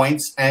 7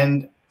 points,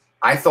 and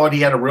I thought he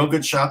had a real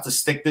good shot to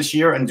stick this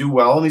year and do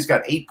well. And he's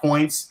got 8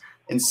 points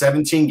in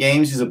 17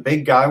 games. He's a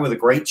big guy with a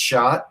great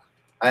shot.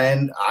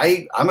 And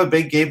I'm a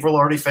big Gabe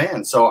Velarde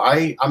fan, so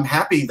I'm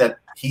happy that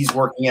he's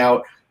working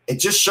out. It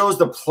just shows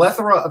the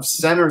plethora of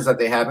centers that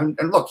they have. And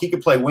look, he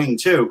could play wing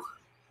too.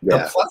 Yeah.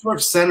 The plethora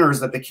of centers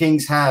that the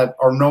Kings have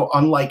are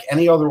unlike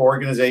any other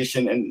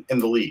organization in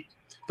the league.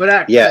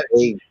 But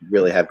they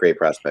really have great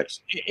prospects.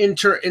 In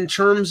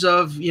terms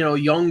of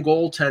young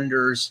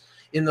goaltenders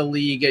in the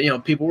league,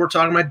 people were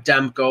talking about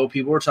Demko.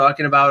 People were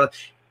talking about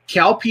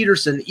Cal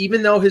Peterson.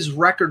 Even though his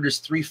record is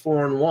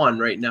 3-4-1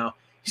 right now,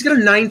 he's got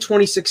a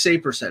 .926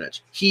 save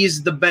percentage.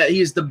 He's the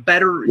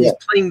better. He's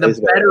playing the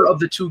better of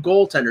the two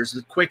goaltenders.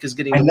 The Quick is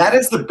getting, and that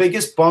is the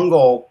biggest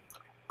bungle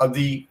of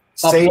the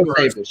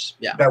Sabres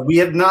that we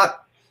have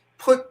not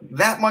put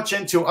that much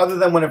into, other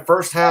than when it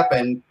first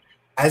happened,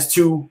 as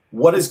to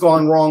what has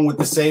gone wrong with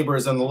the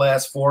Sabres in the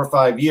last 4 or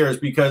 5 years.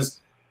 Because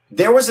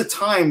there was a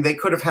time they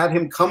could have had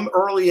him come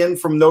early in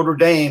from Notre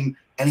Dame,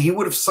 and he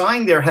would have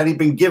signed there had he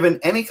been given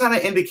any kind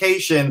of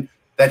indication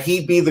that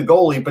he'd be the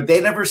goalie, but they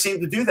never seem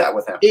to do that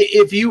with him.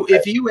 If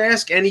you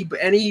ask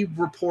any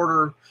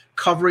reporter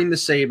covering the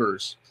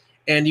Sabres,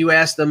 and you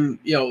ask them,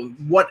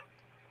 what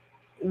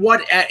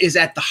is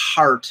at the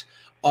heart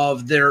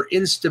of their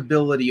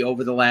instability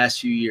over the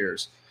last few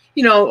years,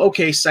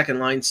 second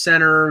line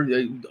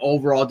center,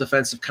 overall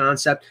defensive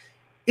concept,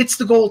 it's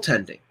the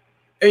goaltending.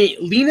 I mean,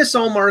 Linus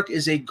Ullmark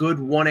is a good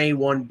 1A,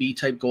 1B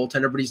type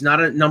goaltender, but he's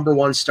not a number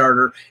one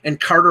starter, and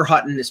Carter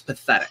Hutton is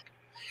pathetic.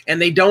 And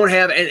they don't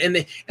have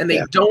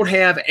they don't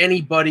have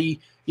anybody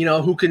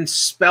who can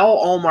spell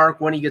Ullmark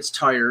when he gets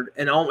tired.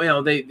 And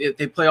they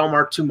play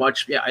Ullmark too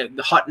much. Yeah,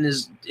 Hutton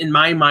is in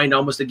my mind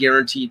almost a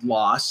guaranteed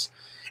loss.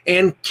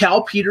 And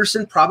Cal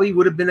Peterson probably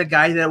would have been a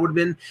guy that would have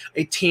been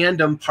a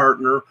tandem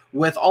partner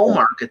with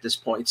Ullmark at this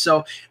point.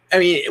 So, I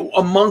mean,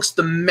 amongst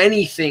the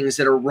many things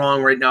that are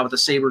wrong right now with the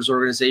Sabres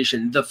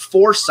organization, the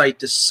foresight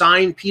to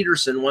sign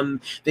Peterson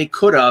when they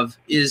could have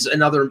is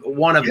another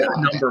one of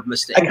a number of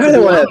mistakes.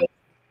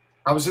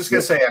 I was just going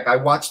to say, I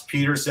watched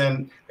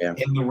Peterson in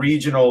the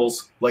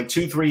regionals like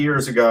 2-3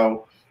 years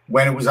ago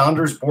when it was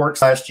Anders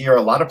Bork last year.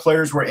 A lot of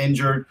players were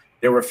injured.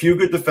 There were a few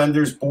good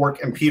defenders,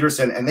 Bork and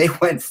Peterson, and they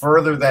went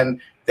further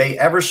than they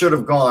ever should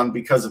have gone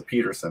because of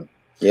Peterson.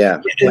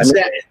 Yeah.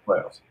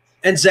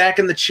 And Zach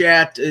in the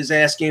chat is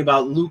asking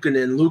about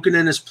Luukkonen.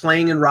 Luukkonen is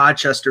playing in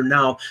Rochester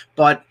now,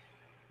 but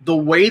the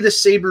way the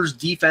Sabres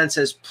defense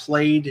has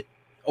played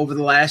over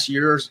the last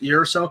year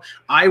or so,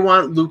 I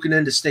want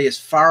Luukkonen to stay as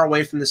far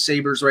away from the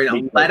Sabres right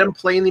now. Let him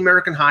play in the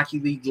American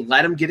Hockey League.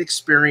 Let him get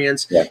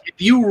experience. Yeah. If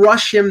you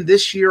rush him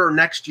this year or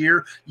next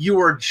year, you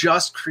are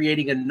just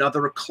creating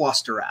another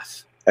cluster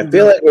F. I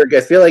feel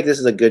like this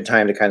is a good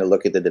time to kind of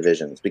look at the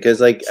divisions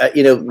because,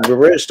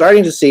 we're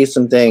starting to see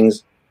some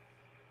things.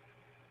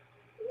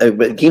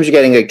 But teams are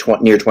getting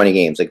near 20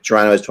 games. Like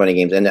Toronto has 20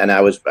 games, and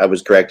I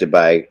was corrected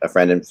by a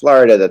friend in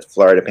Florida that the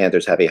Florida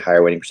Panthers have a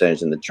higher winning percentage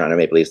than the Toronto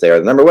Maple Leafs. They are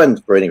the number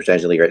one winning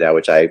percentage in the league right now,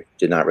 which I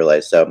did not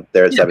realize. So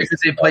they're at 765. Because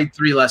they played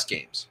 3 less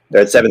games.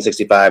 They're at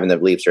 765, and the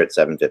Leafs are at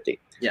 750.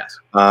 Yes.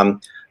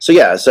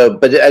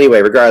 But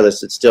anyway,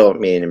 regardless, it's still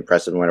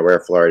impressive where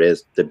Florida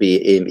is to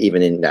be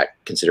even in that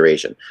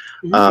consideration.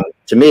 Mm-hmm.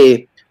 To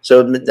me,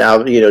 so now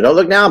don't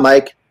look now,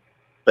 Mike,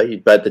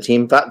 but the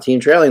team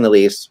trailing the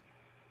Leafs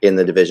in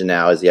the division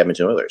now is the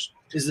Edmonton Oilers.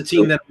 Is the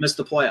team that missed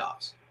the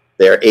playoffs.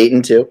 They're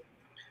 8-2.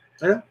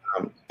 Yeah.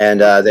 They're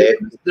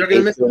going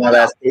to miss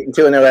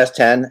 8-2 in their last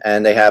 10,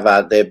 and they have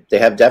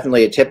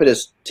definitely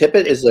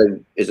Tippett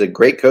is a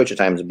great coach at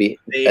times. They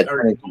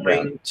are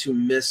going to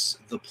miss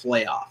the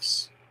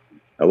playoffs.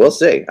 We'll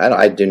see.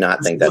 I do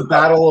not think that's a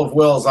battle of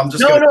wills. I'm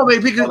just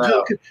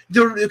because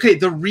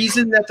the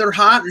reason that they're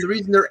hot and the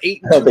reason they're 8-2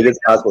 I don't think it's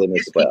possible to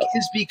miss the playoffs.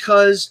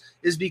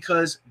 is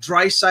because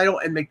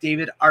Draisaitl and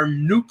McDavid are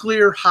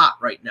nuclear hot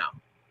right now.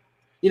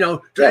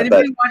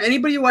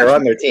 Anybody watch they're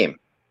on their team.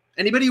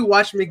 Anybody who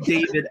watched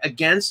McDavid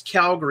against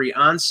Calgary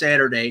on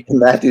Saturday?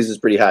 Matthews is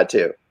pretty hot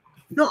too.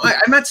 No,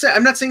 I'm not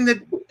saying that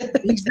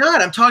he's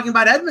not. I'm talking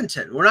about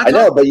Edmonton. We're not. I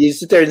know, but you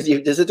sit there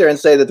and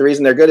say that the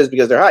reason they're good is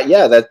because they're hot.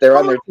 Yeah, that they're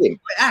on their team.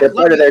 They're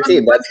part of their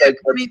team.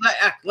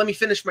 Let me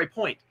finish my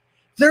point.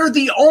 They're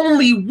the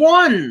only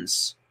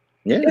ones.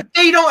 Yeah.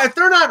 If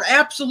they're not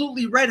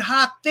absolutely red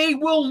hot, they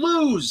will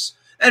lose.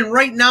 And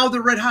right now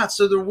they're red hot,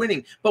 so they're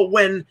winning. But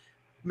when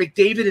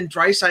McDavid and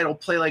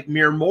Draisaitl play like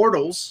mere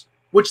mortals,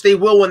 which they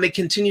will when they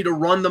continue to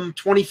run them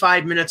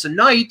 25 minutes a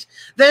night,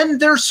 then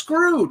they're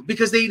screwed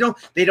because they don't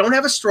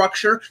have a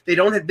structure. They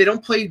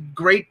don't play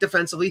great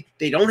defensively.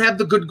 They don't have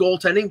the good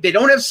goaltending. They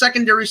don't have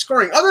secondary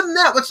scoring. Other than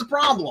that, what's the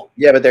problem?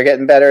 Yeah, but they're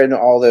getting better in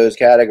all those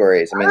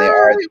categories. I mean, they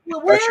are.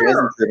 The pressure is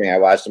improving. I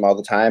watch them all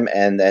the time,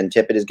 and then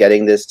Tippett is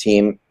getting this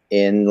team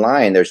in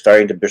line. They're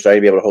starting to be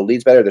able to hold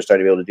leads better. They're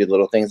starting to be able to do the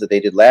little things that they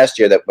did last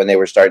year that when they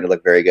were starting to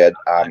look very good.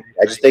 I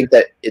just think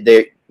that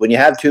when you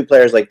have two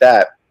players like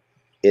that,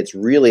 it's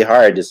really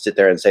hard to sit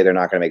there and say they're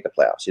not going to make the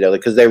playoffs,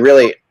 because they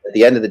really, at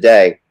the end of the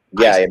day,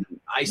 this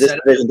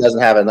division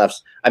doesn't have enough.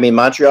 I mean,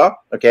 Montreal,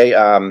 okay,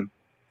 at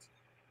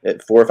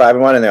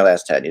 4-5-1 in their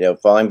last 10,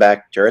 falling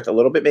back to earth a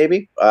little bit,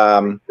 maybe.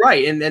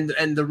 Right, and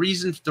the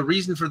reason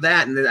for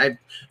that, and I've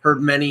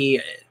heard many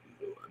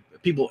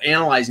people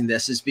analyzing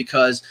this, is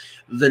because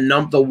the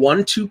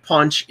 1-2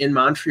 punch in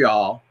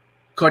Montreal,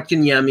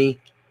 Kotkaniemi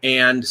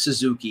and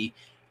Suzuki,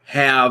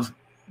 have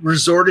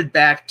resorted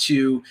back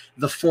to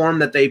the form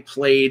that they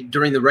played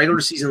during the regular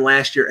season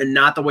last year and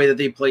not the way that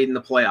they played in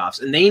the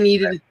playoffs. And they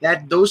needed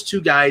those two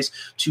guys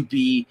to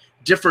be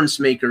difference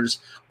makers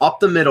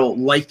up the middle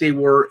like they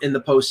were in the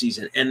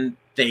postseason, and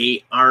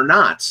they are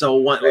not.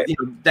 So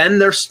then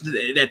they're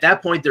at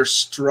that point they're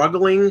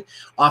struggling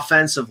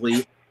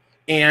offensively,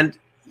 and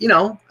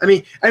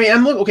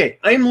I'm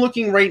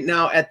looking right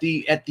now at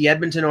the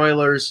Edmonton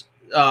Oilers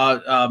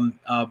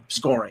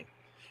scoring.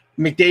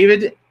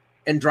 McDavid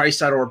and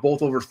Draisaitl are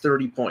both over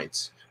 30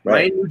 points. Right.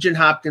 Ryan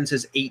Nugent-Hopkins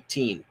has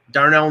 18.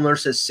 Darnell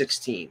Nurse has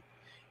 16.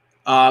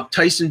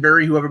 Tyson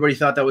Berry, who everybody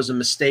thought that was a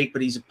mistake,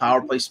 but he's a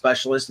power play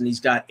specialist, and he's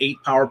got 8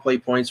 power play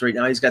points right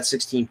now. He's got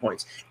 16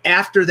 points.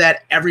 After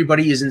that,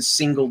 everybody is in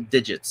single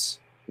digits.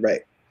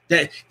 Right.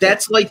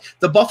 That's like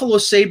the Buffalo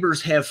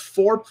Sabres have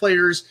 4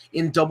 players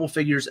in double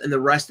figures and the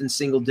rest in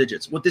single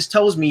digits. What this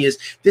tells me is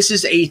this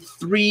is a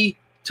 3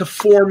 to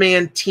 4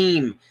 man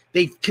team.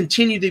 They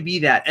continue to be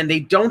that, and they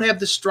don't have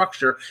the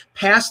structure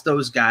past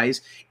those guys.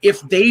 If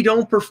they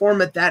don't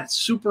perform at that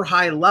super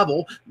high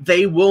level,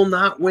 they will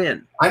not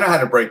win. I know how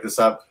to break this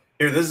up.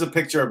 Here, this is a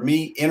picture of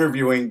me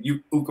interviewing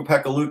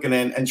Ukko-Pekka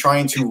Luukkonen and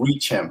trying to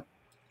reach him.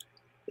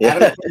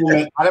 Yeah.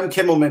 Adam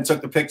Kimmelman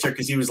took the picture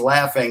because he was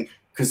laughing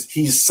because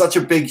he's such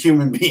a big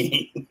human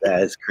being.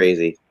 That is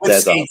crazy.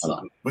 That's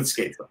awesome. With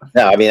skates on.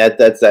 No, I mean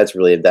that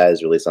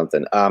is really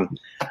something. I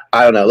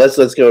don't know. Let's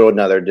go to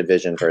another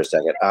division for a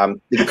second.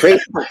 The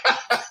crazy,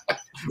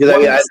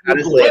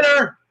 honestly,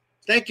 winner.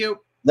 Thank you.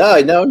 No,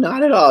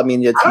 not at all. I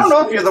mean, I don't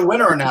know if you're the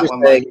winner or not.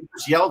 You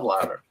just yelled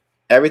louder.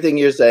 Everything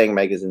you're saying,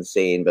 Mike, is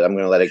insane, but I'm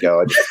going to let it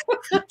go.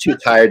 I'm too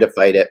tired to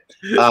fight it.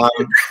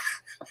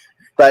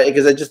 But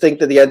because I just think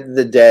that at the end of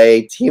the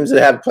day, teams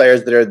that have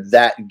players that are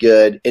that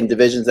good in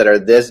divisions that are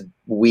this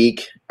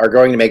weak are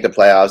going to make the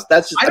playoffs.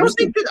 That's just.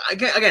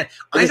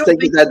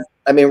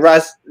 I mean,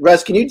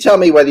 Russ, can you tell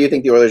me whether you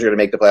think the Oilers are going to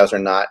make the playoffs or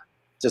not?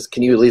 Just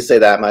can you at least say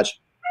that much?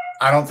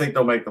 I don't think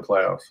they'll make the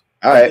playoffs.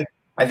 All right.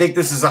 I think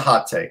this is a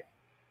hot take.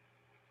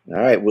 All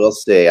right, we'll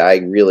see. I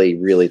really,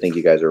 really think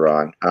you guys are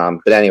wrong.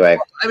 But anyway,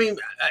 I mean,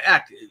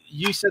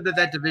 you said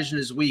that division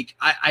is weak.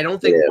 I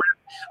don't think. Yeah.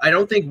 I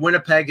don't think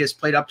Winnipeg has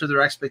played up to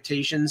their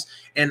expectations,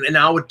 and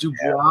now with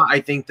Dubois, I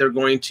think they're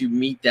going to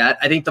meet that.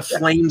 I think the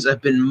Flames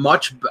have been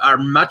much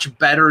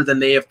better than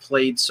they have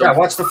played. So I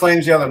watched the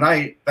Flames the other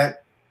night.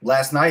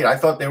 Last night, I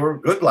thought they were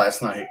good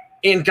last night.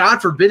 And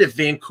God forbid if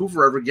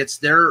Vancouver ever gets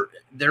their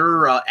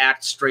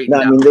act straightened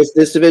out. I mean,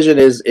 this division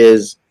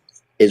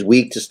is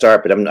weak to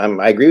start, but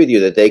I agree with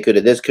you that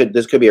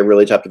this could be a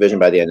really tough division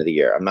by the end of the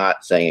year. I'm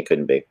not saying it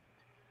couldn't be.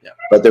 Yeah.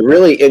 But the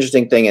really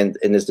interesting thing in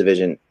this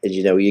division is,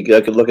 you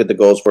could look at the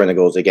goals for and the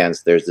goals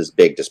against. There's this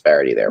big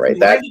disparity there, right?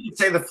 You could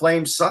say the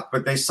Flames suck,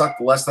 but they sucked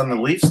less than the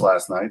Leafs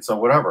last night, so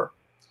whatever.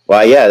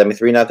 Well, yeah, I mean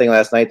 3-0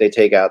 last night. They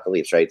take out the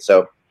Leafs, right?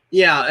 So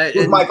yeah,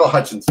 with Michael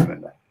Hutchinson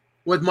in there.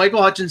 With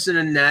Michael Hutchinson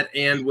in net,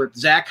 and with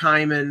Zach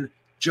Hyman,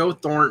 Joe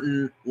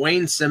Thornton,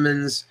 Wayne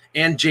Simmons,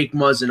 and Jake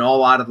Muzzin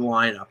all out of the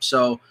lineup.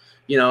 So.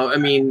 I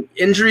mean,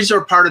 injuries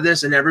are part of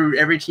this, and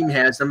every team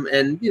has them.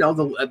 And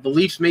the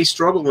Leafs may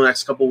struggle the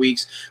next couple of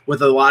weeks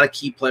with a lot of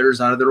key players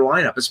out of their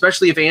lineup,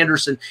 especially if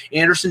Anderson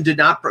did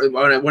not. When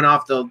I went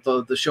off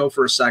the show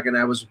for a second,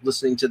 I was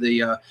listening to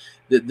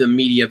the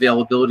media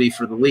availability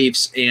for the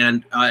Leafs,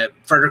 and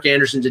Frederik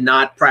Andersen did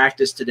not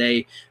practice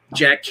today.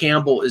 Jack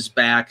Campbell is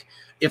back.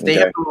 If they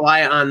have to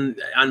rely on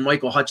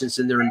Michael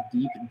Hutchinson, they're in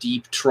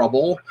deep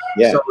trouble.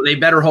 Yeah. So they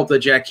better hope that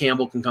Jack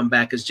Campbell can come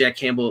back, because Jack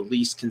Campbell at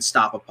least can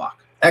stop a puck.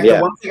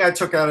 Hector, one thing I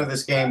took out of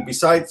this game,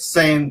 besides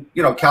saying,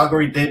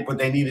 Calgary did what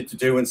they needed to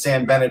do and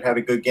Sam Bennett had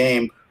a good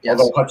game,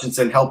 although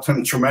Hutchinson helped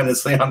him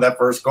tremendously on that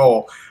first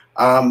goal.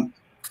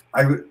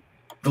 The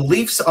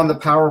Leafs on the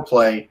power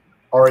play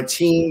are a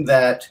team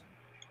that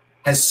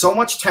has so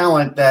much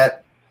talent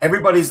that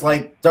everybody's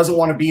like doesn't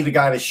want to be the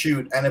guy to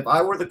shoot. And if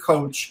I were the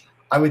coach,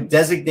 I would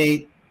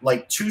designate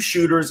like 2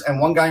 shooters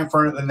and 1 guy in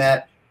front of the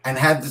net,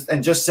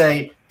 and just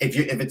say, if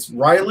it's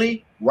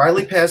Riley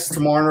passes to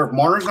Marner. If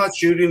Marner's not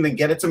shooting, then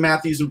get it to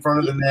Matthews in front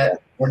of the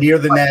net or near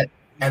the net.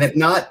 And if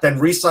not, then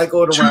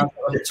recycle it around.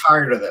 I'm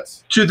tired of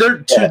this. To their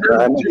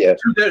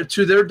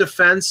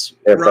defense,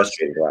 they're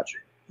frustrated to watch.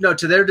 No,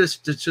 to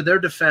their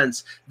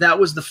defense, that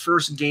was the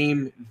first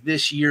game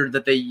this year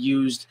that they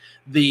used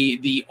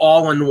the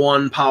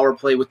all-in-one power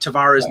play with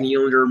Tavares,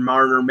 Nylander,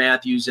 Marner,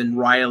 Matthews, and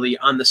Riley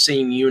on the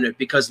same unit.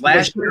 Because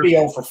last year, be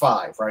 0 for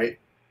 5, right?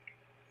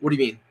 What do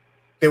you mean?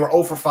 They were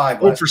 0 for 5.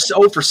 0 for 7.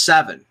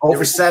 0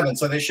 for 7.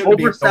 So they should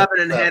be 0 for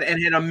 7 and had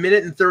a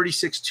minute and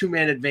 36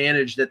 2-man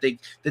advantage that I think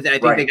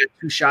they got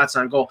 2 shots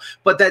on goal.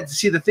 But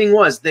the thing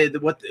was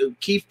what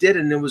Keefe did,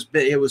 and it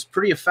was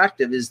pretty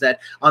effective, is that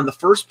on the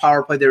first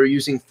power play they were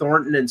using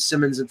Thornton and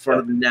Simmons in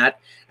front of the net,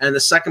 and the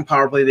second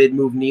power play they'd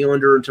move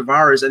Nylander and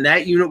Tavares, and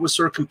that unit was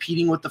sort of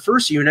competing with the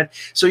first unit.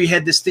 So you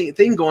had this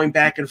thing going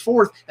back and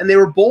forth, and they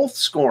were both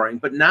scoring.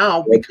 But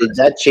now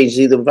that changed.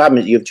 The problem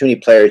is you have too many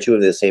players, 2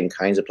 of the same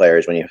kinds of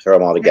players when you throw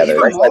them all together.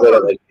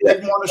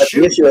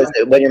 The issue is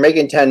that when you're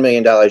making $10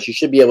 million, you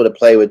should be able to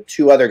play with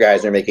 2 other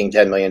guys that are making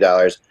 $10 million.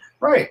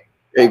 Right.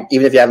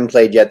 Even if you haven't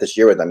played yet this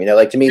year with them.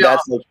 To me,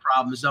 that's the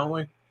problems, don't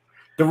we?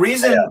 The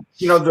reason,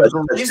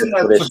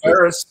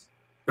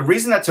 the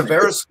reason that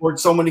Tavares scored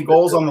so many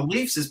goals on the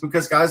Leafs is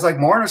because guys like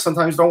Marner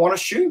sometimes don't want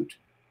to shoot.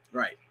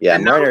 Right. Yeah,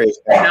 Marner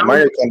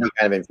can be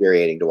kind of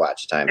infuriating to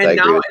watch at times.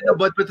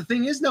 But the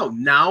thing is,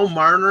 now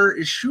Marner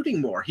is shooting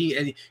more.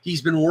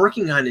 He's been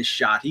working on his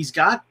shot. He's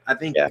got a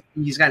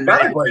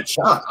great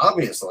shot,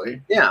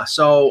 obviously. Yeah.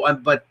 So,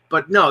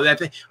 but no,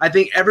 I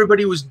think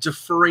everybody was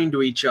deferring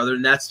to each other,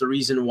 and that's the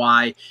reason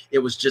why it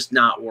was just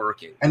not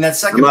working. And that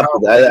second, I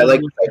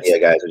like this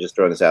idea, guys. I'm just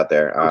throwing this out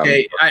there.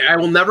 Okay, I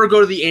will never go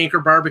to the Anchor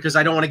Bar because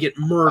I don't want to get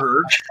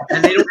murdered,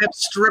 and they don't have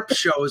strip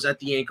shows at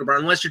the Anchor Bar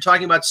unless you're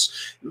talking about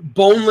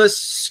boneless,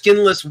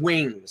 skinless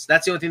wings.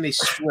 That's the only thing they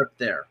strip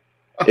there.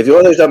 If the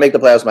Oilers don't make the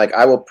playoffs, Mike,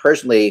 I will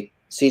personally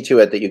see to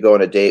it that you go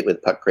on a date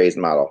with Puck Crazed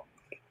model.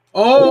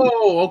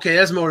 Oh, okay,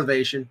 that's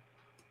motivation.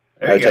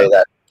 I'll tell you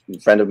that. A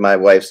friend of my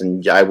wife's,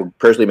 and I will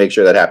personally make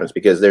sure that happens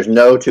because there's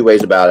no 2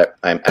 ways about it.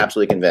 I'm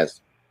absolutely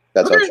convinced.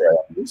 That's how sure.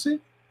 We'll see.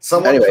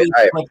 Someone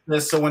like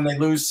this, so when they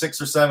lose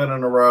 6 or 7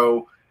 in a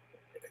row,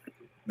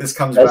 this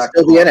comes back.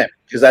 Still be in it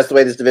because that's the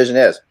way this division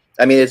is.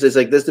 I mean, it's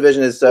like this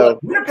division is so.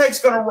 Winnipeg's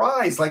going to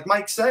rise, like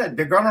Mike said.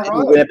 They're going to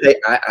rise. Winnipeg,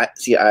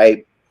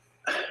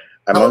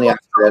 I'm on the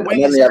outside.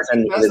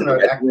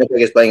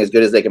 Winnipeg is playing as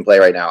good as they can play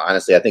right now.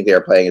 Honestly, I think they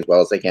are playing as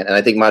well as they can, and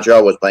I think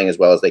Montreal was playing as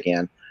well as they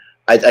can.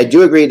 I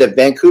do agree that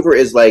Vancouver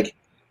is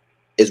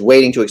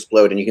waiting to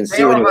explode, and you can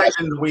see when you watch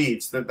in the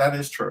weeds. That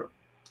is true.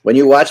 When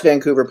you watch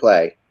Vancouver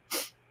play,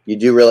 you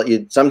do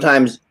really.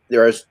 Sometimes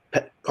there are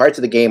parts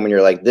of the game when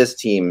you're like, this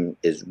team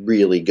is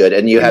really good,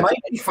 and you might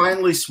be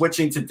finally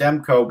switching to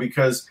Demko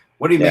because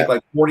what do you make,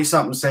 like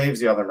 40-something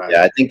saves the other night?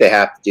 Yeah, I think they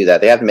have to do that.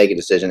 They have to make a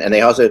decision, and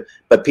they also.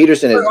 But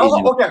Peterson is.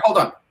 Okay, hold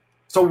on.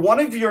 So one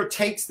of your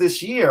takes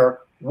this year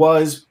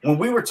was when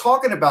we were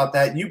talking about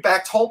that, you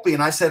backed Holtby,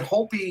 and I said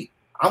Holtby.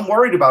 I'm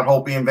worried about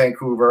Holtby in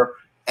Vancouver,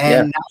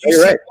 and now you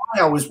see why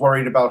I was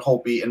worried about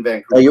Holtby in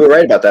Vancouver. Oh, you were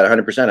right about that,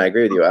 100%. I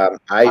agree with you.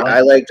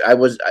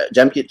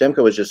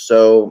 Demko was just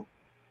so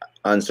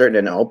uncertain,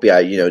 and Holtby,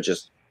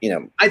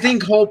 I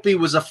think Holtby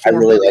was a.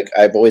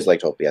 I've always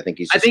liked Holtby. I think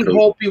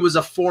Holtby was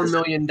a $4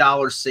 million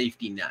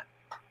safety net.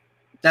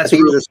 I think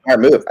it was a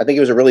smart move. I think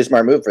it was a really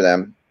smart move for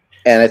them.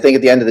 And I think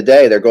at the end of the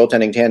day, their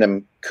goaltending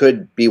tandem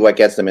could be what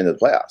gets them into the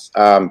playoffs.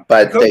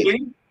 But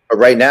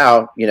right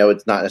now,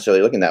 it's not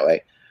necessarily looking that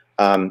way.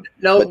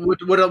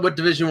 What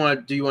division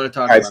do you want to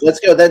talk about? All right, so let's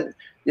go then.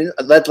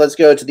 Let's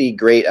go to the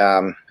great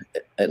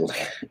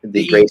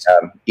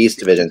East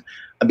division,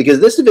 because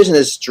this division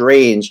is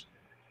strange.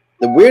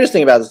 The weirdest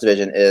thing about this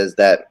division is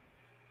that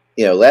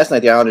last night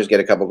the Islanders get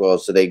a couple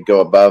goals, so they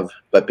go above.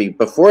 But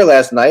before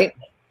last night,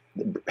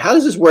 how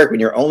does this work when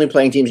you're only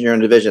playing teams in your own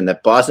division?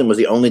 That Boston was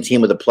the only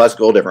team with a plus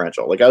goal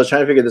differential. I was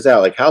trying to figure this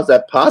out. How's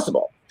that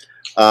possible?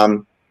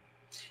 But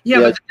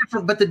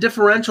the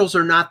differentials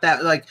are not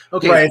that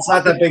okay. Right, it's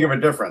not that big of a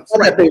difference.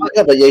 Right,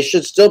 but they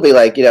should still be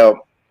there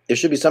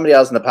should be somebody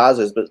else in the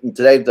positives. But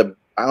today the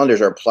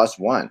Islanders are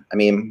 +1. I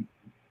mean,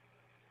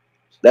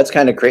 that's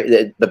kind of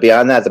crazy. But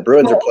beyond that, the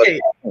Bruins are +1.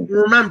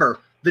 Remember,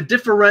 the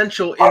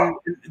differential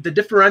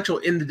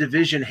in the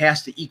division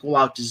has to equal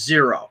out to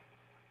 0.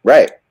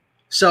 Right.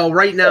 So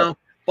right now,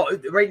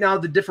 But right now,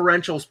 the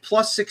differential is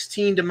plus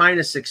 16 to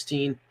minus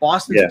 16.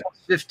 Boston's plus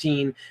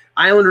 15.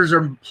 Islanders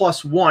are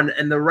plus 1,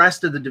 and the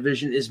rest of the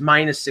division is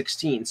minus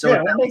 16. So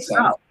that makes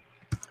sense.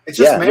 It's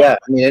just I mean,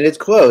 and it's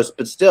close,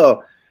 but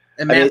still,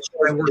 it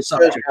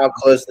shows how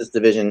close this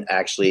division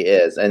actually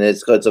is, and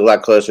it's a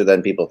lot closer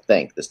than people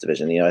think. This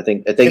division, I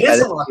think it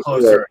is a lot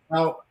closer.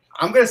 Now,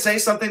 I'm going to say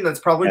something that's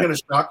probably going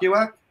to shock you,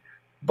 Ek,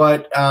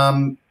 but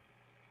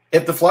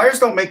if the Flyers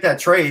don't make that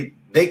trade,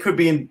 they could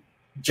be in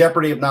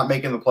jeopardy of not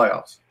making the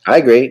playoffs. I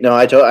agree. No,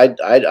 I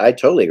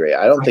totally agree.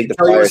 I don't think the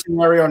Flyers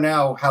scenario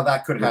now how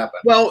that could happen.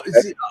 Well,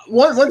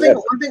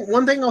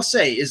 one thing I'll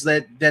say is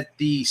that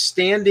the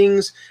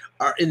standings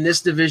are in this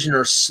division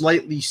are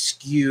slightly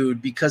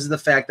skewed because of the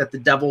fact that the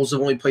Devils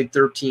have only played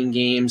 13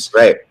 games,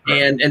 right?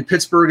 And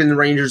Pittsburgh and the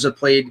Rangers have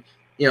played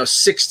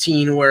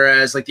 16,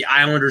 whereas like the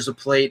Islanders have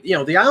played.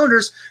 The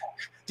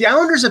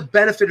Islanders have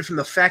benefited from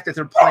the fact that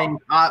they're playing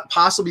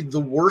possibly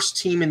the worst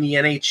team in the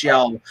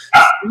NHL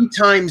 3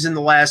 times in the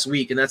last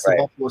week, and that's the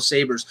Buffalo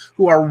Sabres,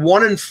 who are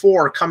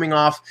 1-4 coming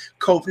off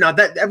COVID. Now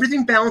that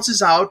everything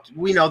balances out,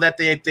 we know that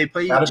they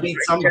play. Gotta beat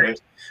somebody.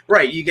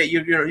 Right,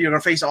 you're going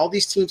to face all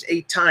these teams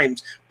 8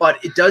 times,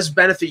 but it does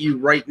benefit you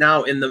right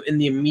now in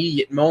the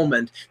immediate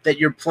moment that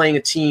you're playing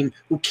a team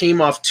who came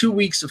off 2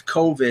 weeks of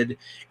COVID,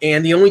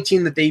 and the only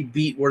team that they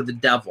beat were the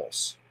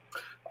Devils.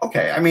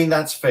 Okay, I mean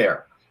that's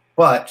fair,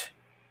 but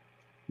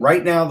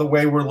right now, the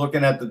way we're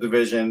looking at the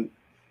division,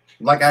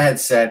 like I had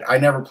said, I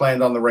never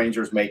planned on the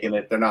Rangers making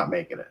it. They're not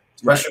making it,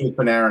 especially with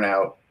Panarin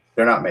out.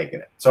 They're not making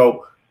it.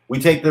 So we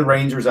take the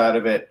Rangers out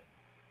of it.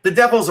 The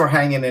Devils are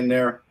hanging in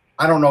there.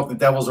 I don't know if the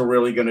Devils are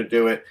really going to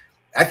do it.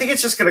 I think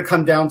it's just going to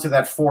come down to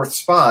that 4th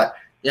spot.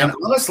 Yeah. And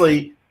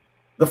honestly,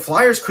 the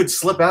Flyers could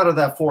slip out of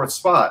that 4th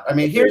spot. I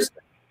mean,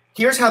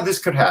 here's how this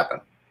could happen.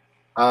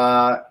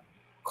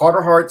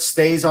 Carter Hart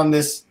stays on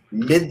this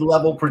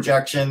mid-level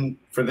projection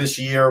for this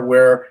year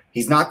where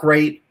he's not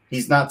great,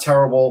 he's not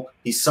terrible,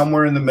 he's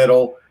somewhere in the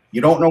middle. You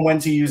don't know when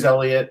to use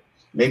Elliott.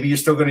 Maybe you're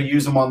still going to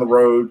use him on the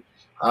road.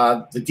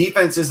 The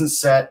defense isn't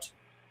set.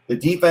 The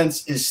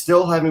defense is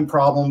still having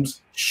problems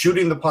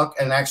shooting the puck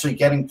and actually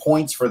getting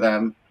points for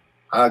them.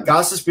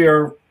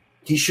 Gostisbehere,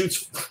 he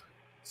shoots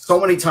so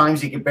many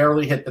times he can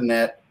barely hit the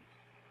net.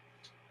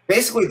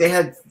 Basically, they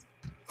had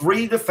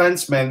 3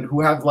 defensemen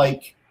who have I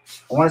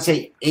want to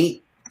say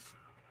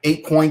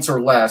 8 points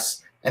or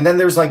less. And then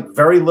there's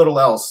very little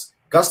else.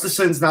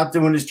 Gustafsson's not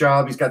doing his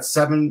job. He's got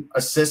 7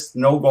 assists,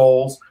 no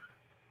goals.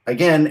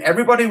 Again,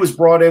 everybody was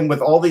brought in with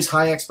all these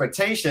high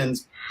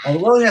expectations, and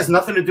it really has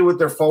nothing to do with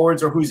their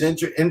forwards or who's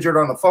injured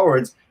on the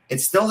forwards. It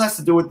still has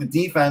to do with the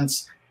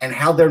defense and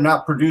how they're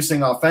not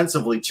producing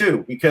offensively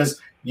too, because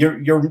you're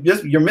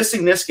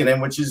missing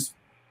Niskanen, which is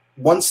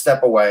 1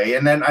 step away.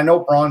 And then I know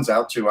Braun's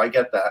out too. I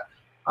get that.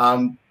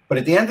 But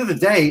at the end of the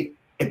day,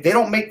 if they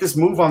don't make this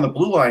move on the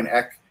blue line,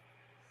 Ek,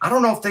 I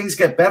don't know if things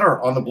get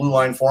better on the blue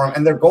line for them,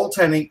 and their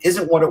goaltending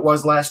isn't what it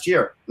was last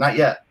year. Not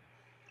yet.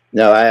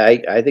 No,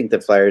 I think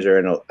the Flyers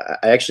are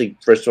I actually,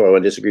 first of all, I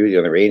want to disagree with you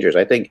on the Rangers.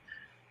 I think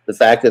the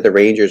fact that the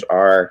Rangers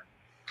are,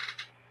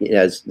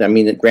 I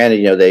mean,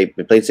 granted, they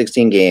played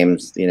 16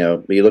 games.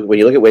 When you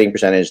look at winning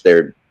percentage,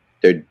 they're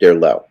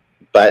low,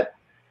 but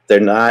they're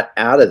not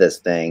out of this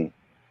thing.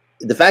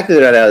 The fact that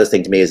they're not out of this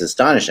thing to me is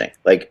astonishing.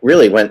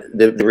 Really, when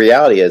the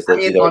reality is that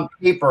on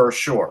paper,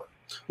 sure.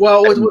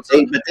 Well,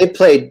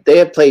 they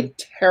have played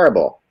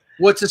terrible.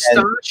 What's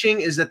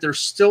astonishing is that they're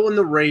still in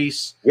the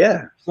race.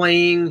 Yeah,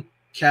 playing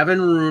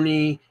Kevin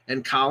Rooney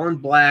and Colin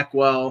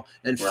Blackwell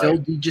and Phil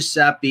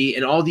DiGiuseppe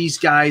and all these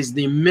guys,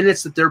 the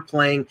minutes that they're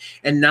playing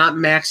and not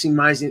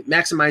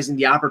maximizing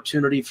the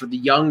opportunity for the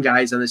young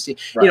guys on this team.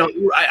 Right.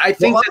 I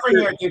think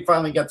you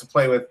finally got to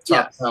play with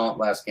top talent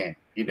last game.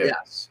 You did.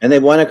 Yes. And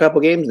they've won a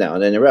couple games now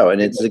in a row, and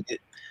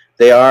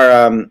they are.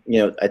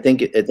 I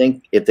think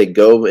if they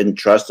go and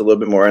trust a little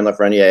bit more in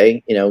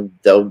Lafreniere,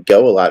 they'll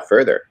go a lot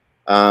further.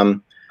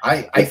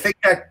 I think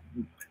that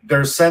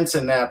there's sense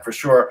in that for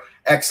sure.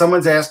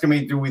 Someone's asking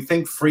me, do we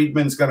think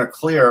Friedman's going to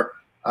clear?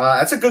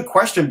 That's a good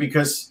question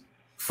because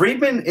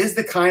Friedman is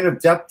the kind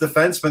of depth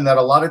defenseman that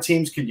a lot of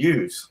teams could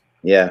use.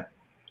 Yeah.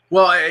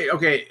 Well,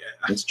 okay.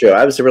 It's true.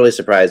 I was really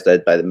surprised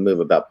by the move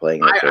about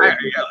playing.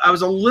 I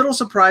was a little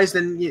surprised,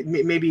 and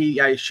maybe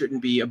I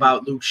shouldn't be,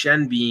 about Luke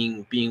Schenn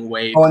being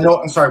waived. Oh,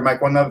 no, I'm sorry,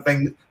 Mike. One other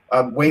thing.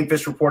 Wayne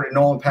Fish reported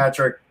Nolan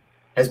Patrick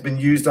has been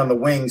used on the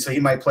wing, so he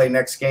might play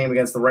next game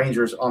against the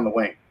Rangers on the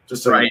wing.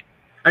 Just so right.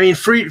 I mean,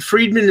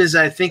 Friedman is,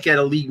 I think, at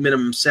a league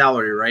minimum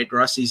salary, right?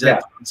 Russ, he's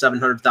at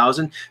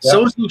 $700,000. Yeah.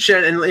 So is Luke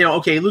Schenn, and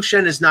Luke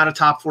Schenn is not a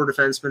top 4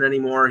 defenseman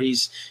anymore.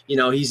 He's in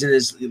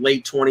his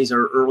late 20s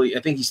or early. I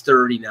think he's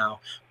 30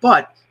 now,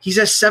 but he's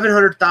a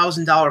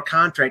 $700,000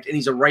 contract, and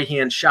he's a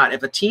right-hand shot.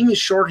 If a team is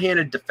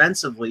shorthanded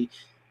defensively,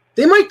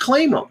 they might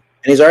claim him.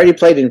 And he's already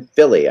played in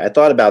Philly. I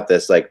thought about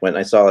this, when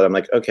I saw it, I'm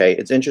like, okay,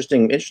 it's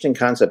interesting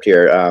concept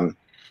here.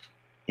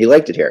 He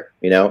liked it here,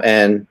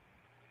 and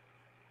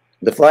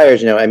the Flyers,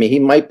 he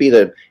might be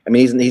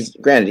he's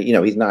granted,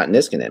 he's not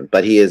Niskanen,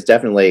 but he is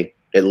definitely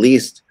at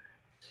least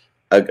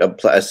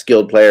a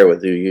skilled player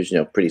with who's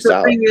pretty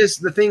solid.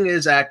 The thing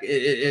is,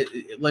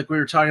 like we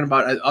were talking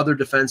about other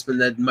defensemen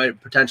that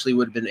might potentially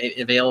would have been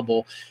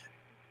available.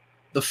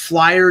 The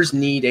Flyers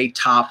need a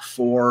top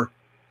 4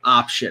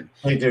 option.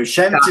 They do.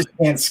 Shen just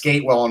can't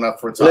skate well enough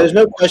for it. There's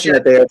no question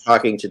that they are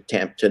talking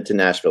to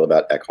Nashville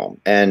about Ekholm,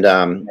 and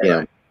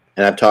and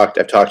I've talked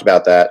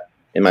about that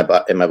in my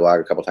blog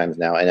a couple times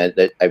now,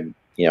 and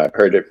I've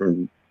heard it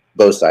from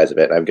both sides of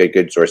it. I've got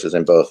good sources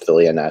in both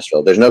Philly and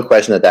Nashville. There's no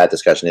question that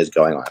discussion is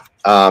going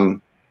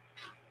on.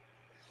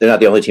 They're not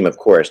the only team, of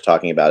course,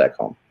 talking about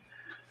Ekholm.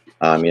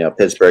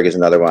 Pittsburgh is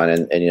another one,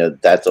 and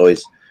that's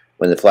always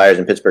when the Flyers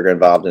and Pittsburgh are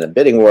involved in a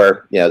bidding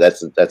war.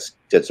 That's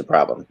a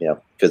problem.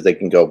 Because they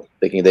can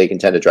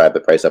tend to drive the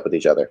price up with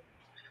each other.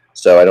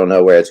 So I don't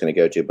know where it's going to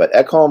go to, but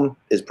Ekholm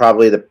is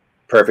probably the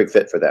perfect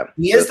fit for them.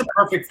 He is the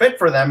perfect fit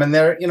for them, and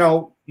they're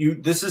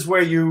this is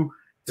where you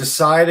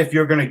decide if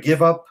you're going to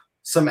give up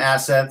some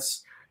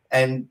assets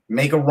and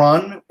make a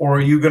run, or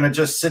are you going to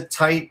just sit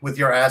tight with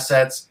your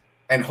assets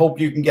and hope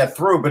you can get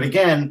through? But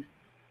again,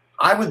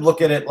 I would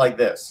look at it like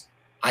this.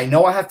 I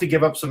know I have to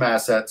give up some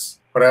assets,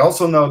 but I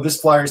also know this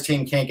Flyers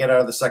team can't get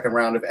out of the second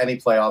round of any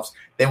playoffs.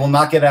 They will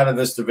not get out of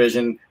this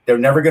division. They're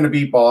never going to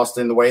beat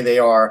Boston the way they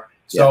are.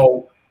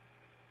 So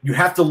you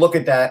have to look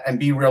at that and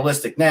be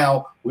realistic.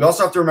 Now, we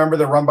also have to remember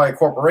they're run by a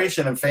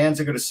corporation, and fans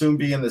are going to soon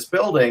be in this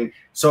building.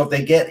 So if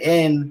they get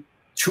in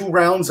 2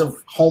 rounds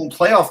of home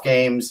playoff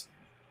games,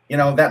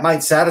 that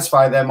might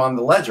satisfy them on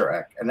the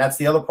ledger, and that's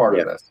the other part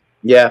of this.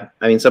 Yeah,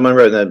 I mean, someone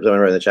wrote in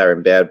the chat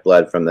room, bad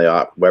blood from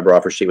the Weber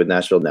offer sheet with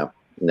Nashville. No.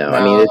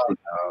 I mean,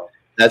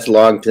 that's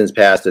long since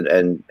passed,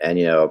 and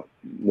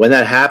when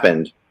that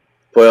happened,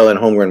 Poyle and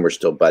Holmgren were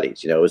still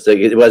buddies. It was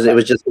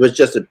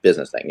just a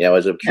business thing. It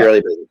was a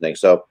purely business thing.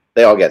 So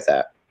they all get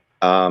that.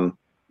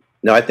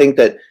 No, I think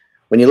that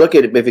when you look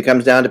at it, if it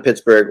comes down to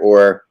Pittsburgh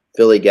or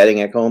Philly getting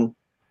Ekholm,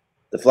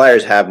 the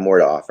Flyers have more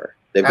to offer.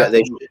 They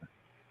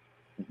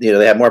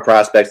have more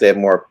prospects. They have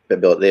more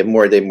ability. They have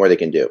more they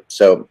can do.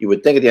 So you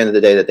would think at the end of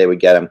the day that they would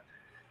get him.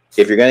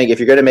 If you're going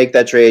to make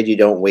that trade, you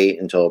don't wait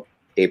until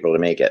April to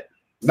make it.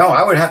 No,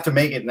 I would have to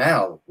make it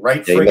now,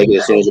 right? You make it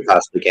as soon as you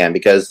possibly can,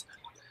 because,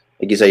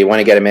 like you say, you want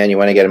to get him in. You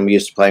want to get him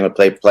used to playing with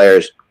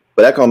players.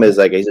 But Ekholm is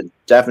he's a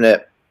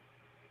definite.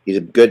 He's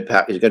a good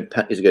penalty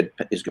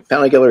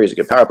killer. He's a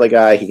good power play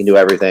guy. He can do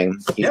everything.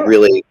 He's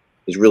really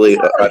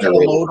a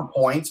load of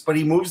points, but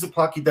he moves the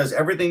puck. He does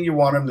everything you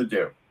want him to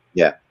do.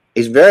 Yeah,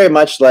 he's very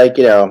much like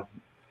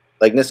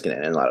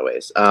Niskanen in a lot of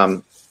ways.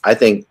 I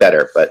think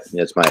better, but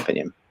it's my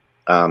opinion.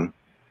 Well,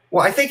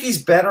 I think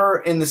he's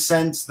better in the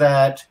sense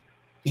that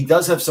he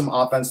does have some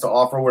offense to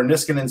offer, where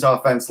Niskanen's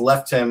offense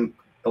left him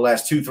the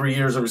last 2-3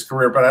 years of his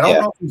career. But I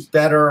don't know if he's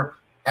better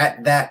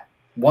at that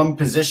one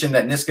position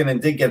that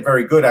Niskanen did get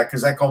very good at,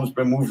 because Ekholm's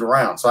been moved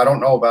around. So I don't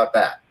know about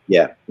that.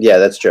 Yeah,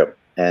 that's true.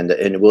 And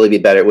will he be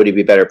better? Would he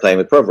be better playing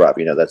with Provorov?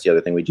 That's the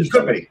other thing we just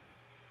could be.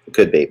 It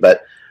could be,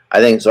 but I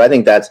think so. I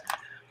think that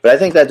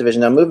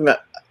division. Now moving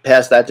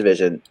past that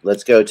division,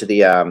 let's go to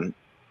the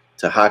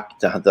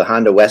the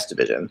Honda West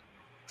division.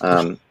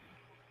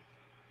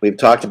 We've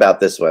talked about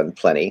this one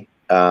plenty,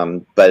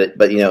 but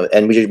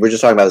and we were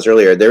just talking about this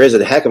earlier. There is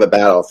a heck of a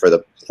battle for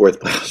the 4th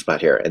playoff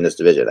spot here in this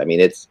division. I mean,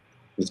 it's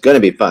going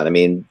to be fun. I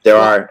mean,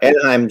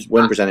 Anaheim's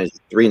win percentage is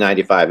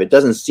 .395. It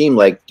doesn't seem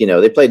like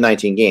they played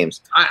 19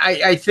 games.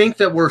 I think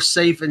that we're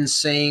safe in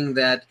saying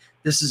that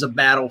this is a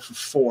battle for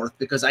 4th,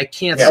 because I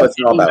can't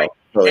see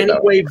any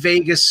way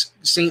Vegas,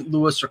 St.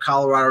 Louis, or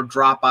Colorado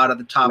drop out of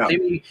the top. No. They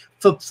may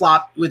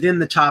flip-flop within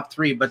the top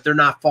 3, but they're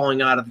not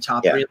falling out of the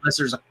top 3 unless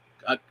there's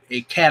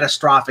a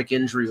catastrophic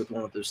injury with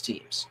one of those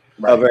teams.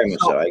 Right. Oh, very much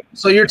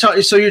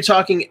so. So you're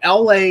talking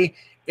L.A.,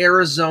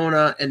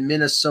 Arizona, and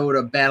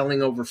Minnesota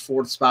battling over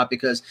 4th spot,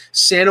 because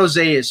San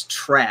Jose is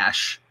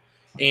trash,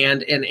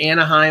 and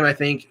Anaheim, I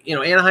think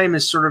Anaheim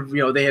is sort of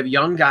they have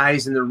young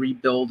guys and they're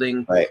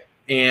rebuilding, right?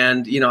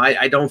 And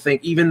I don't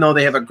think, even though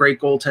they have a great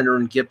goaltender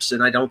in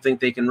Gibson, I don't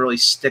think they can really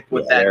stick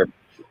with that.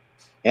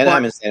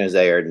 Anaheim and San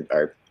Jose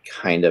are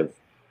kind of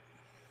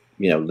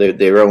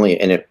they're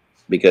only in it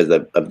because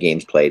of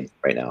games played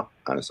right now,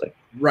 honestly.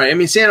 Right. I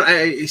mean, San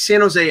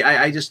Jose,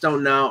 I just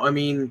don't know. I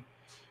mean,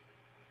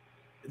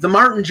 the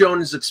Martin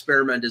Jones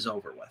experiment is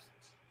over with.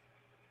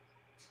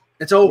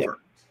 It's over.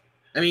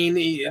 Yeah. I mean,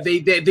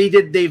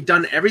 they've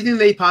done everything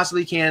they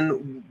possibly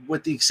can,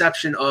 with the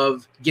exception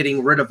of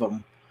getting rid of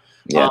them.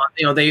 Yeah.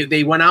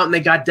 They went out and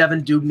they got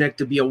Devin Dubnyk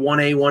to be a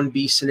 1A,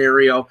 1B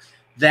scenario.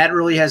 That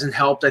really hasn't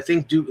helped. I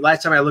think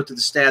last time I looked at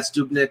the stats,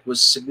 Dubnyk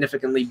was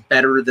significantly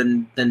better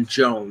than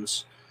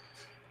Jones.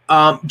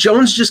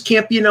 Jones just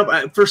can't be enough.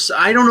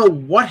 I don't know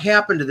what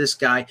happened to this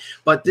guy,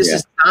 but this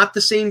is not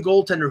the same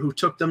goaltender who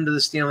took them to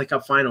the Stanley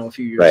Cup final a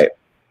few years ago.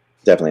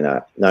 Definitely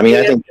not. No, I mean,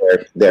 I think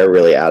they're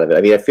really out of it.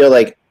 I mean, I feel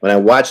like when I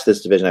watch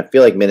this division, I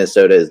feel like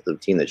Minnesota is the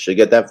team that should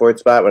get that 4th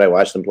spot when I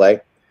watch them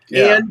play.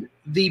 Yeah. And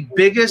the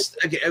biggest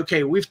 –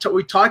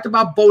 we talked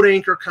about boat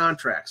anchor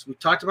contracts. We've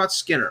talked about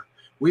Skinner.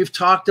 We've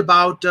talked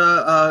about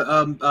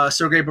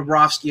Sergei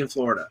Bobrovsky in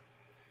Florida.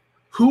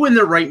 Who in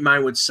their right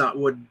mind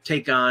would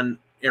take on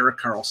Erik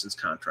Karlsson's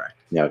contract.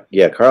 No,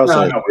 yeah,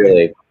 Karlsson is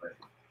really.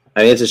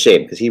 I mean, it's a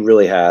shame because he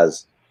really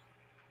has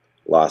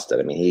lost it.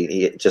 I mean,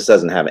 he just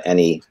doesn't have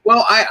any.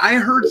 Well, I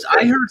heard.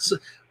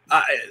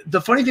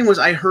 The funny thing was,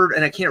 I heard,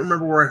 and I can't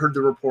remember where I heard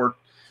the report,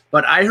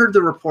 but I heard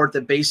the report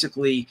that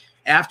basically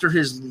after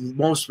his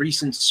most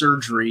recent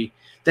surgery,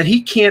 that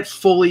he can't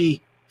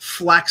fully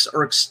flex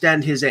or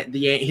extend his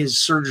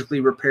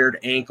surgically repaired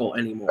ankle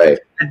anymore. Right.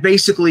 And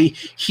basically,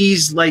 he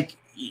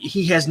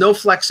has no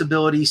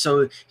flexibility,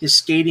 so his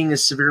skating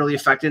is severely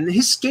affected. And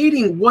his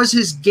skating was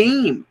his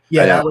game.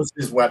 Yeah, that was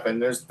his weapon.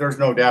 There's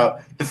no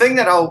doubt. The thing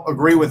that I'll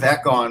agree with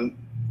Eck on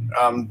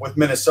with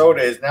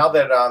Minnesota is now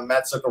that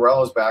Matt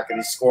Zuccarello's back and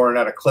he's scoring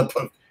at a clip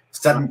of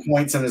 7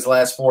 points in his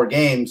last 4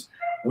 games,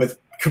 with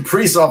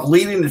Kaprizov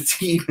leading the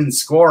team in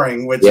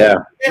scoring, which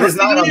is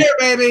not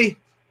baby.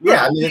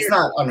 Yeah, I mean, it's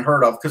not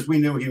unheard of because we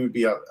knew he would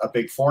be a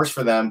big force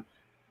for them.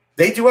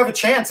 They do have a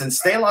chance, and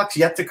Stalock's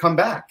yet to come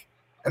back.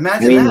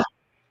 Imagine that.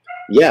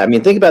 Yeah, I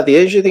mean, think about the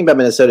interesting thing about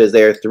Minnesota is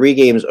they're 3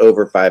 games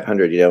over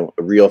 500, a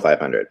real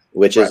 500,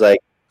 which is like,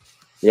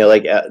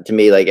 to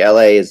me, like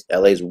LA's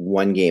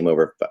 1 game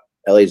over,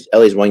 LA's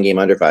 1 game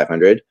under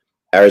 500.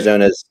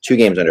 Arizona's 2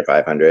 games under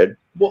 500.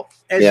 Well,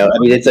 I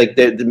mean, it's like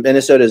the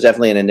Minnesota is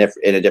definitely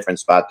in a different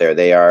spot there.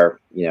 They are,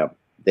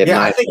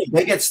 I think if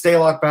they get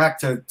Stalock back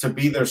to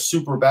be their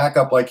super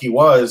backup like he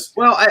was.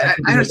 Well, I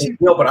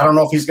but I don't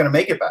know if he's going to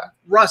make it back.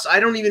 Russ, I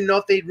don't even know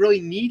if they really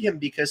need him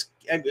because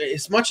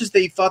as much as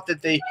they thought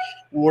that they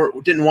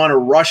didn't want to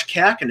rush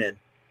Kakkonen,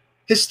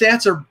 his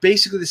stats are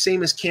basically the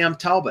same as Cam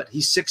Talbot.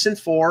 He's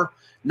 6-4,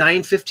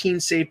 915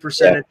 save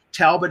percentage. Yeah.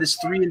 Talbot is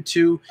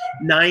 3-2,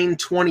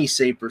 920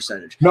 save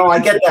percentage. No, I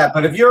get that,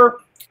 but if you're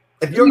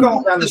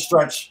going down the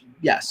stretch,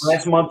 yes,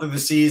 last month of the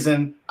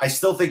season, I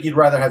still think you'd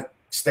rather have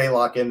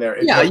Stalock in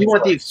there. Yeah, you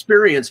want the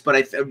experience, but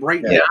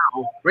right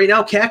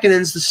now,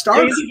 Kakkonen's the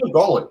starter. Yeah,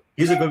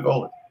 he's a good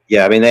goalie.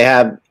 Yeah,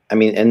 I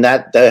mean and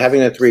that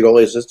having a 3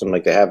 goalie system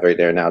like they have right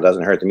there now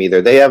doesn't hurt them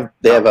either. They have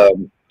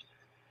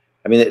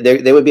I mean,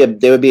 they would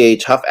be a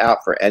tough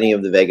out for any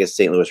of the Vegas,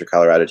 St. Louis, or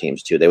Colorado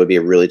teams too. They would be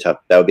a really tough.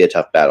 That would be a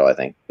tough battle, I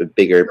think. The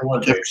bigger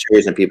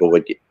series than people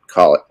would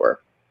call it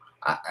for.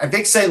 I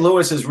think St.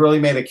 Louis has really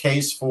made a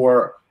case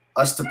for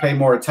us to pay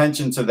more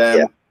attention to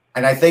them,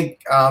 and I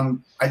think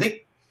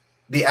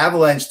the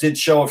Avalanche did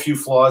show a few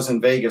flaws in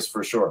Vegas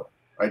for sure.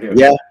 I do.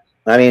 Yeah,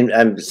 I mean,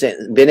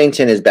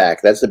 Binnington is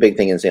back. That's the big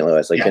thing in St.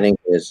 Louis. Binnington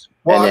is.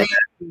 Well, I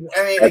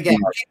mean, again,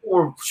 people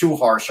were too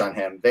harsh on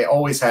him. They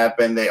always have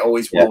been. They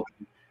always will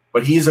be.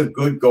 But he's a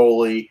good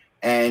goalie.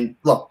 And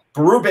look,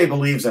 Berube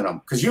believes in him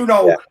because you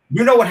know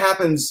what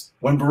happens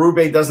when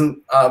Berube doesn't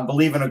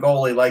believe in a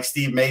goalie like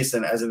Steve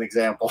Mason, as an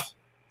example.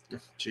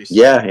 Jeez.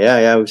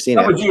 Yeah, we've seen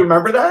it. Do you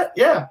remember that?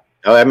 Yeah.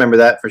 Oh, I remember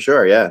that for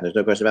sure. Yeah, there's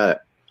no question about it.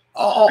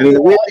 I mean,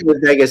 the weird thing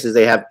with Vegas is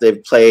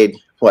they've played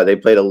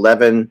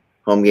 11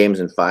 home games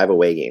and 5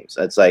 away games.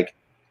 That's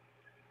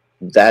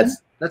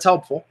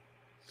helpful.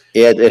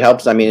 Yeah, it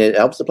helps. I mean, it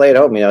helps to play at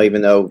home.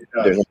 Even though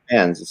there's no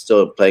fans, it's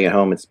still playing at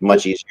home. It's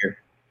much easier.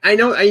 I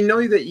know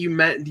that you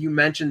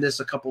mentioned this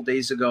a couple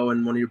days ago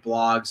in one of your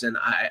blogs, and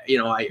I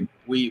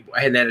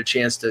hadn't had a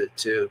chance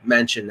to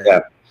mention it. Yeah.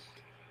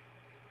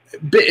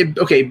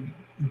 Okay,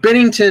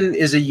 Binnington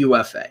is a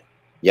UFA.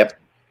 Yep.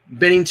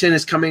 Binnington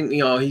is coming.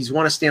 He's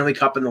won a Stanley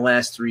Cup in the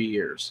last 3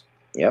 years.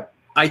 Yep.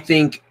 I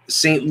think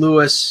St.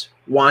 Louis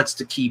wants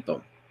to keep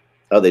him.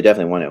 Oh, they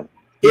definitely want to.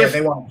 Yeah,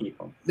 they want to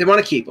keep him. They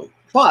want to keep him,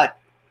 but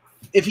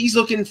if he's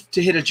looking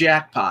to hit a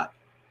jackpot,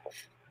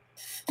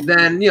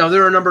 then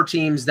there are a number of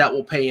teams that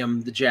will pay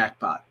him the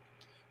jackpot.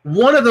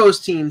 One of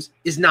those teams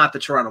is not the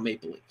Toronto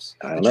Maple Leafs.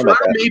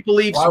 Maple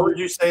Leafs. Why would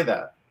you say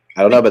that?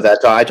 I don't know about that.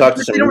 I talked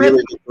to some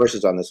really good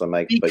sources on this one,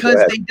 Mike.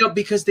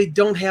 Because they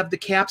don't have the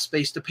cap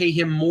space to pay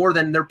him more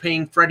than they're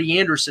paying Freddie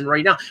Anderson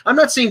right now. I'm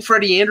not saying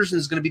Freddie Anderson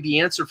is going to be the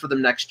answer for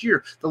them next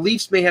year. The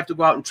Leafs may have to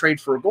go out and trade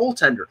for a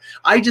goaltender.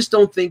 I just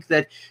don't think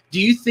that. Do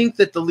you think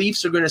that the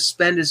Leafs are going to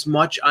spend as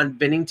much on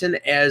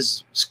Binnington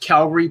as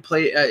Calgary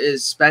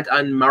is spent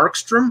on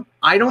Markstrom?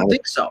 I don't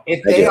think so.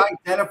 If they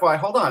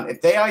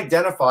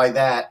identify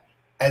that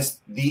as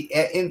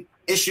the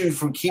issue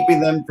from keeping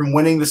them from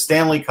winning the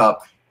Stanley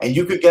Cup, and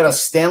you could get a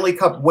Stanley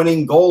Cup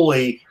winning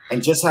goalie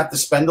and just have to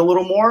spend a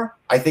little more,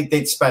 I think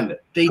they'd spend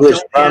it.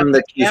 He's from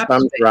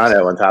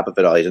Toronto on top of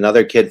it all. He's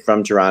another kid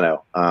from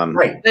Toronto.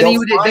 Right. They'll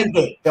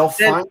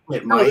find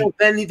it, Mike.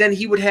 Then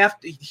he would have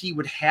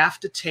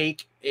to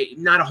take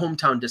not a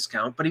hometown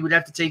discount, but he would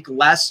have to take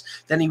less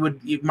than he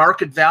would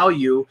market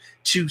value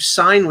to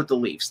sign with the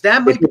Leafs.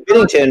 That might be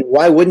Binnington.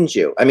 Why wouldn't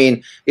you? I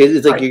mean,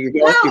 it's like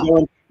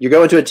you're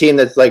going to a team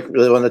that's like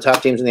really one of the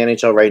top teams in the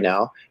NHL right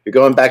now. You're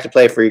going back to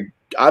play for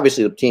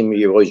obviously the team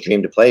you always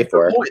dreamed to play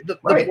for.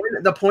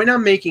 The point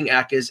I'm making,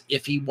 Eck, is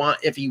if he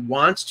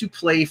wants to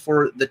play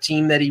for the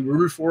team that he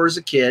rooted for as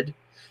a kid,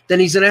 then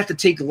he's going to have to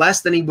take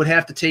less than he would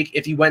have to take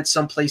if he went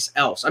someplace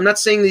else. I'm not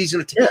saying that he's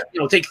going to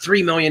take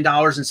 $3 million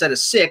instead of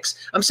 $6 million.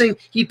 I'm saying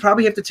he'd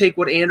probably have to take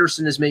what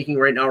Anderson is making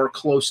right now or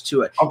close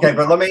to it. Okay,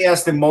 but let me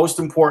ask the most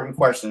important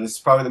question. This is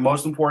probably the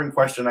most important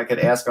question I could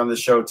ask on this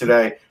show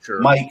today. Sure.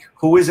 Mike,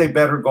 who is a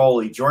better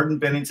goalie, Jordan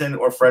Binnington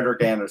or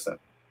Frederik Anderson?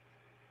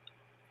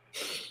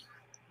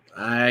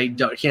 I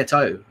can't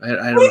tell you. I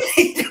don't know.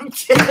 You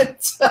can't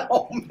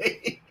tell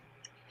me.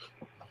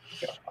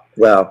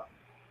 Well,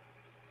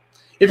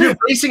 if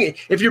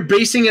you're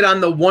basing it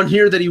on the 1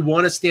 year that he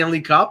won a Stanley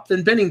Cup,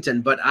 then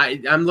Binnington. But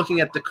I'm looking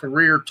at the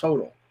career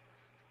total.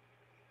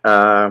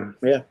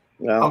 Yeah.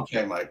 Well,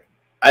 okay, Mike.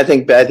 I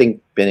think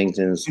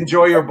Binnington's.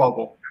 Enjoy your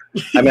bubble.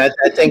 I mean,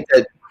 I think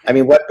that. I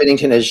mean, what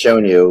Binnington has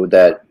shown you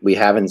that we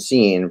haven't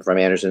seen from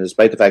Anderson,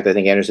 despite the fact that I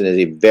think Anderson is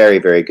a very,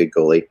 very good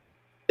goalie,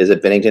 is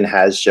that Binnington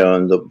has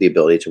shown the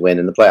ability to win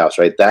in the playoffs.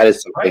 Right? That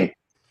is something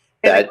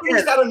that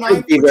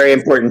would be very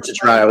important to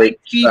Toronto. I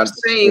keep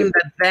saying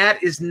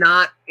that is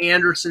not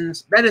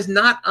Anderson's. That is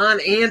not on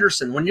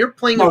Anderson. When you're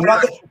playing, no,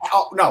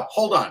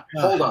 hold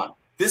on.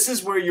 This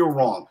is where you're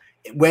wrong.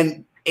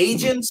 When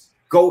agents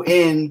go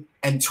in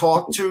and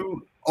talk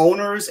to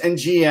owners and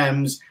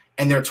GMs,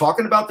 and they're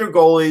talking about their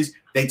goalies,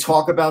 they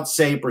talk about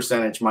save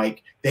percentage,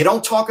 Mike. They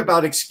don't talk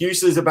about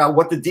excuses about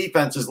what the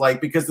defense is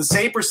like, because the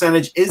save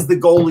percentage is the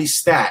goalie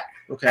stat.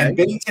 Okay. And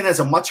Binnington has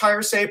a much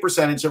higher save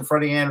percentage than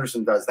Freddie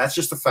Anderson does. That's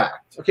just a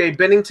fact. Okay,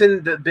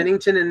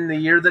 Binnington in the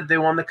year that they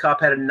won the Cup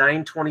had a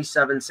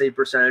 .927 save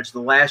percentage.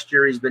 Last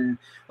year he was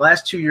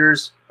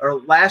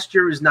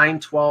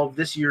 .912.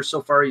 This year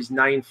so far he's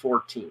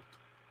 .914.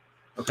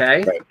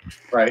 Okay?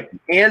 Right.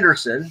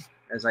 Anderson,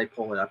 as I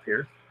pull it up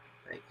here.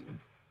 Thank you.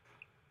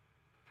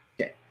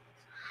 Okay.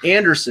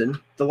 Anderson,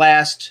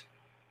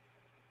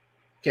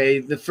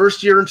 the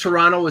first year in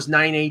Toronto was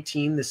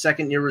 .918. The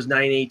second year was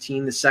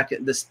 .918.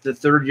 The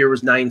third year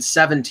was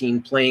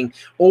 .917, playing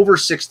over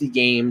 60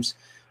 games.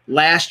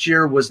 Last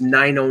year was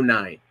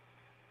 .909.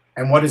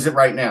 And what is it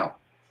right now?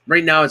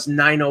 Right now it's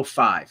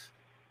 .905.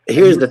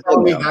 Here's the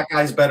thing. That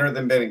guy's better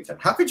than Binnington.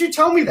 How could you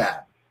tell me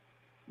that?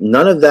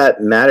 None of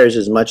that matters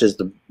as much as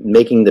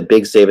making the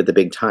big save at the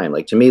big time.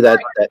 Like, to me, that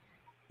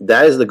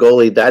is the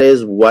goalie. That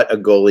is what a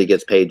goalie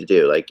gets paid to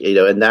do. Like,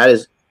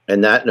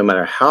 and that no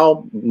matter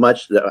how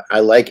much I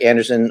like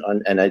Anderson,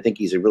 and I think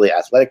he's a really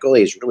athletic goalie,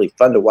 he's really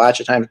fun to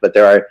watch at times, but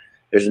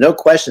there's no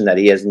question that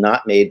he has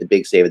not made the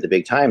big save at the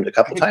big times a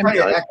couple times.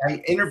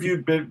 I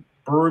interviewed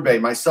Berube,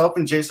 myself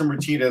and Jason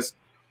Rutitas.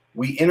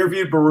 We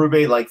interviewed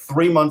Berube like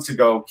 3 months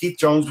ago. Keith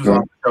Jones was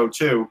on the show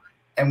too,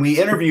 and we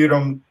interviewed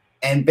him,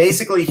 and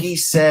basically he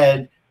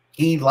said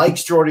he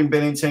likes Jordan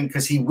Binnington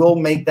because he will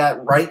make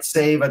that right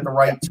save at the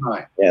right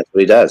time. Yeah, that's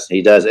what he does.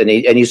 He does, and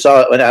you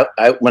saw it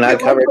when I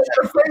covered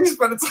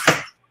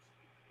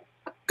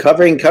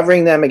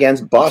covering them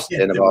against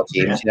Boston of all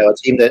teams. A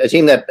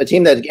team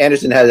that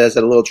Anderson has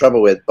had a little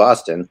trouble with,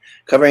 Boston.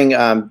 Covering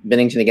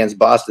Binnington against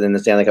Boston in the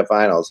Stanley Cup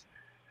Finals,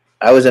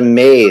 I was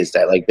amazed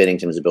at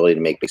Binnington's ability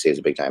to make big saves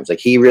at big times. Like,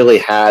 he really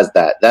has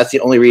that. That's the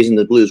only reason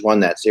the Blues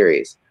won that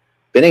series.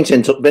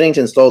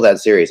 Binnington stole that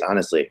series,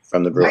 honestly,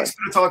 from the Bruins. Next,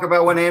 going to talk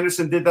about when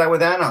Anderson did that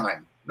with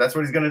Anaheim. That's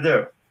what he's going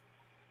to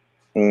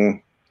do.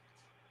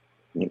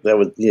 That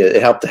was it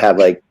helped to have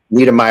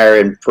Niedermeyer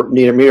and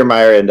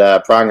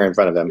Pronger in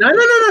front of him. No.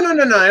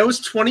 It was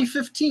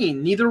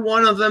 2015. Neither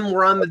one of them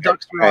were on the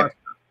Ducks roster.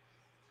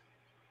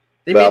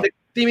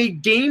 They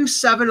made Game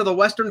 7 of the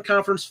Western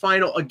Conference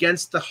Final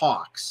against the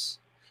Hawks,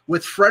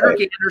 with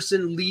Frederik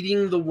Anderson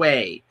leading the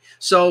way.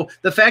 So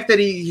the fact that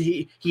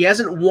he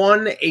hasn't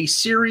won a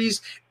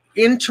series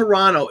in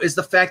Toronto is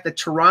the fact that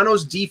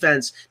Toronto's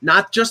defense,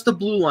 not just the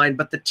blue line,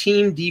 but the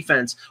team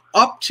defense,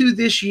 up to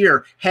this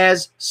year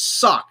has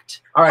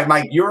sucked. All right,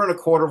 Mike, you're in a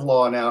court of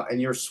law now,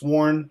 and you're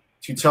sworn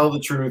to tell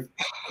the truth.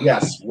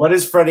 Yes. What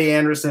is Freddie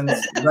Anderson's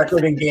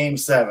record in Game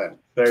 7?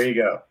 There you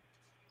go.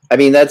 I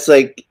mean, that's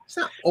and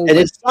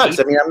it sucks.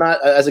 I mean, I'm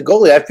not, as a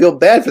goalie, I feel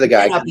bad for the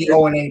guy. He may not be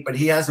 0-8, but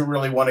he hasn't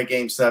really won a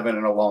Game 7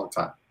 in a long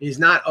time. He's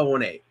not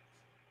 0-8.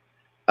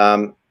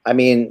 I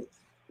mean,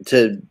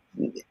 I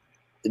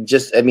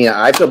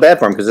feel bad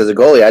for him because as a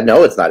goalie, I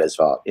know it's not his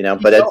fault,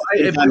 but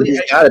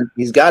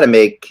he's got to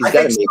make. I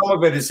think some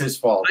of it is his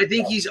fault. I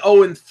think he's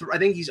 0-3. I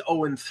think he's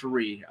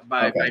 0-3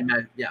 by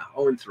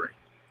 0-3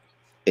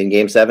 in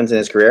Game 7s in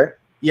his career.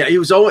 Yeah,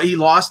 he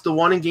lost the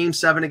one in Game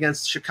 7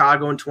 against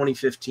Chicago in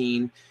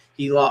 2015.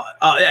 He lost.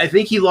 I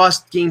think he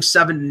lost Game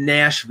 7 in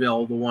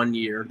Nashville the 1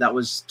 year. That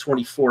was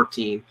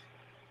 2014.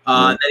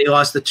 And then he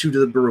lost the 2 to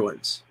the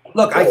Bruins.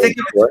 Look, I think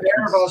it's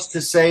fair of us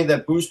to say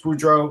that Bruce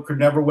Boudreau could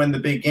never win the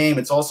big game.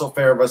 It's also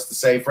fair of us to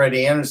say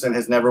Freddie Anderson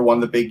has never won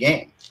the big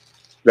game.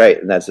 Right,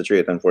 and that's the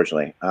truth,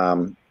 unfortunately. I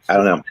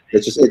don't know.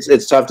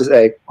 It's tough to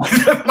say.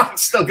 I'm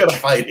still gonna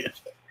fight it.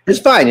 It's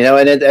fine, and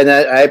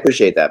I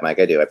appreciate that, Mike.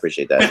 I do. I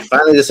appreciate that.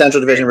 Finally, the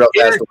Central Division real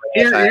fast.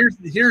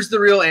 Here's the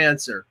real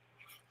answer.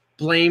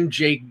 Blame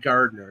Jake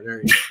Gardner.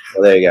 There you go.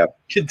 Well, there you go.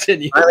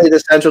 Continue. Finally,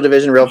 the Central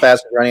Division real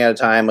fast. We're running out of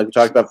time. Like we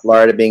talked about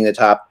Florida being the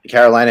top.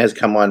 Carolina has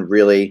come on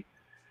really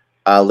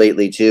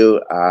lately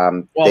too.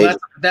 Well,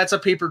 that's a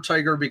paper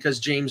tiger because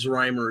James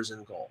Reimer is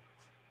in goal.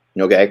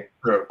 Okay.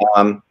 True.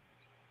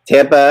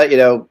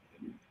 Tampa,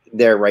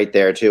 they're right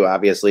there too.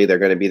 Obviously, they're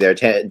going to be there.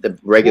 The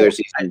regular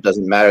season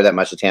doesn't matter that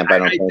much to Tampa.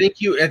 I think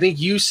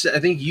you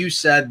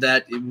said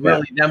that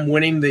them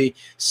winning the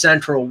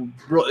Central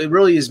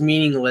really is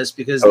meaningless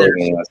because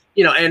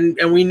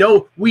and we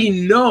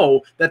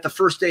know that the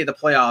first day of the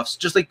playoffs,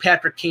 just like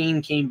Patrick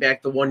Kane came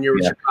back the 1 year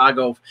with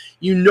Chicago,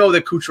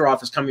 that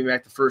Kucherov is coming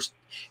back the first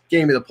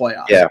game of the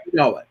playoffs. Yeah, you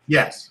know it.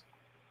 Yes,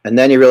 and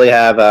then you really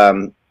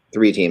have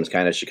three teams,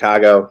 kind of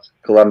Chicago,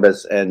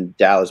 Columbus, and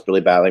Dallas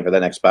really battling for the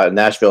next spot.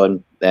 Nashville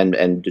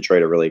and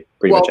Detroit are really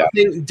pretty much out. I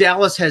think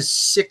Dallas has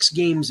 6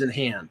 games in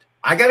hand.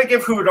 I got to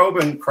give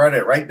Hudobin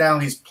credit. Right now,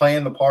 he's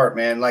playing the part,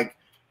 man. Like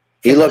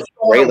he looked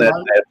great last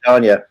night. I'm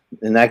telling you,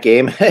 in that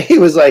game, he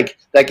was like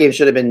that game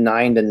should have been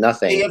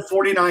 9-0. He had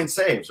 49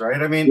 saves,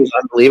 right? I mean, he was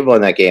unbelievable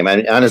in that game. I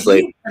mean,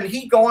 honestly, can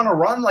he go on a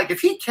run? Like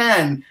if he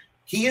can,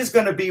 he is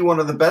going to be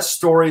one of the best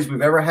stories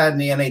we've ever had in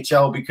the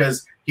NHL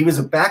because he was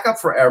a backup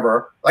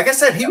forever. Like I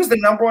said, he was the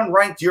number 1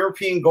 ranked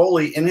European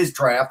goalie in his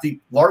draft.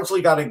 He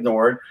largely got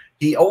ignored.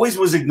 He always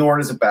was ignored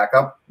as a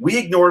backup. We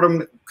ignored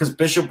him because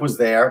Bishop was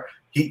there.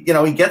 He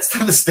gets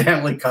to the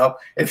Stanley Cup.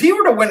 If he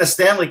were to win a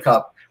Stanley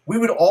Cup, we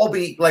would all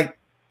be like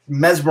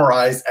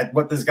mesmerized at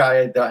what this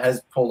guy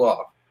has pulled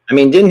off. I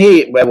mean, didn't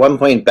he at one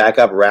point back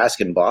up Rask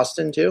in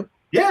Boston too?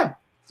 Yeah.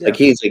 Like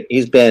he's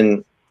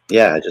been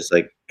just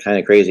like kind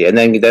of crazy, and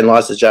then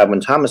lost his job when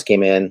Thomas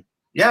came in.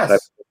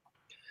 Yes.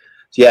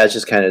 Yeah, it's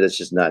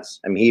just nuts.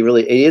 I mean,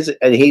 he is,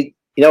 and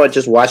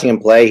just watching him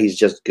play, he's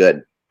just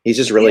good. He's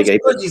just really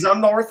good. He's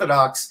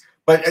unorthodox,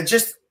 but it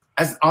just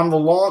in the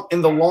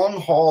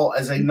long haul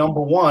as a number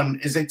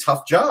 1 is a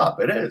tough job.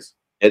 It is.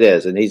 It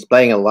is, and he's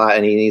playing a lot,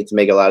 and he needs to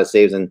make a lot of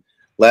saves. And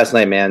last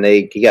night, man,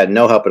 he got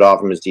no help at all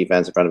from his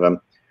defense in front of him.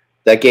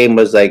 That game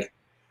was like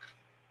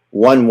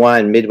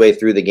 1-1 midway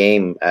through the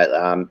game,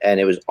 and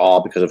it was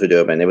all because of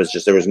Hudobin. It was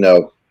just there was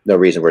no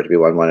reason for it to be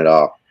 1-1 at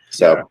all.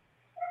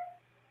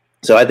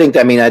 So I think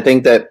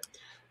that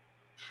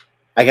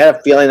I got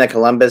a feeling that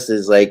Columbus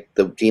is like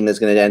the team that's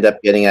going to end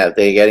up getting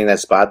that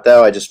spot,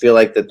 though. I just feel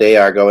like that they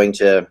are going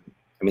to.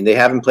 I mean, they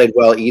haven't played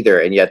well either,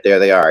 and yet there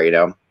they are.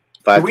 526.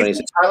 Do we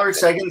think Tyler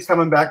Seguin's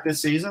coming back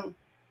this season?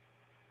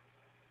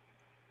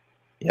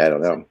 Yeah, I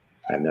don't know.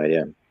 I have no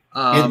idea. He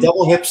had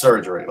double hip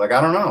surgery. Like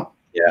I don't know.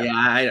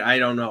 Yeah, I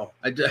don't know.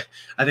 I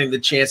think the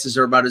chances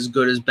are about as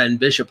good as Ben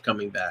Bishop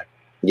coming back.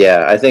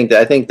 Yeah, I think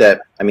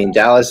that. I mean,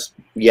 Dallas.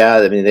 Yeah,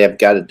 I mean they're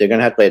going to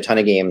have to play a ton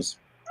of games.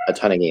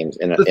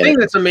 The thing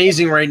that's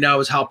amazing right now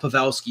is how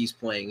Pavelski's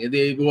playing.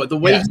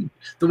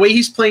 The way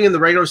he's playing in the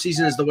regular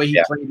season is the way he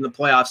played in the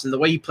playoffs, and the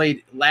way he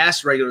played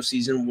last regular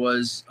season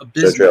was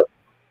abysmal.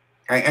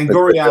 And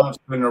Gurianov's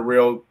been a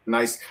real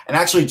nice. And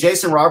actually,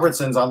 Jason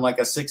Robertson's on like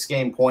a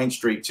 6-game point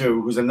streak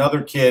too. Who's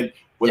another kid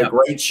with a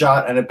great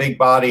shot and a big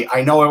body.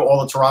 I know all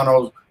the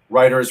Toronto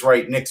writers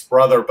write Nick's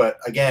brother, but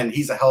again,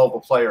 he's a hell of a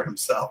player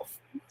himself.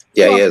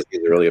 Yeah, he is.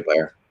 He's a really good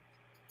player.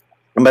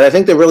 But I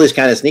think the really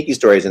kind of sneaky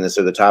stories in this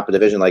are the top of the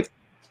division, like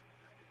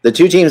the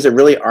 2 teams that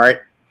really aren't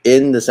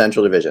in the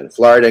Central Division,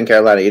 Florida and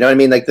Carolina. You know what I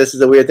mean? Like this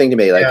is the weird thing to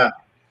me. Like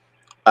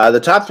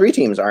the top 3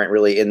 teams aren't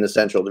really in the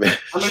Central Division.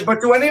 I mean,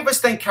 but do any of us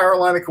think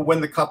Carolina could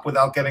win the Cup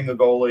without getting a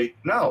goalie?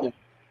 No.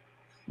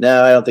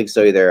 No, I don't think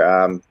so either.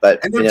 And their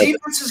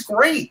defense is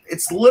great.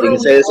 It's literally. You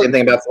can say the same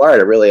thing about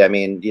Florida, really. I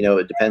mean,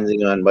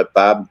 depending on what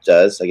Bob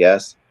does, I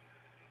guess.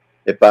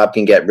 If Bob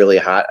can get really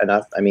hot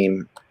enough, I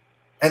mean.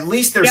 At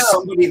least there's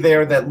somebody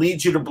there that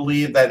leads you to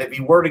believe that if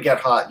he were to get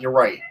hot, you're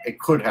right.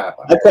 It could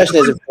happen. My question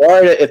is,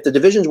 if the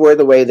divisions were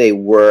the way they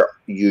were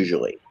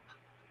usually,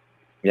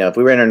 if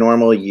we were in a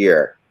normal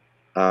year,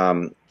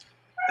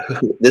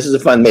 this is a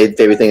fun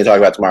favorite thing to talk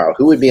about tomorrow.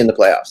 Who would be in the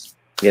playoffs?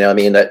 You know what I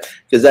mean?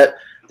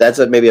 That's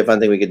maybe a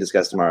fun thing we could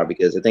discuss tomorrow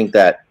because I think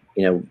that,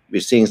 we're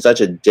seeing there's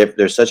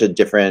so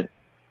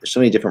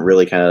many different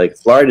really kind of like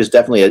Florida is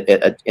definitely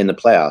in the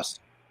playoffs.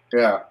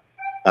 Yeah.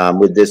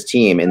 With this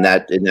team in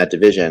that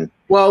division.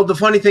 Well, the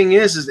funny thing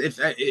is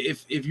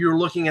if you're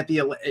looking at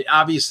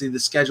obviously the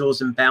schedule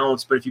is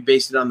imbalanced, but if you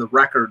base it on the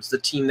records, the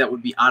team that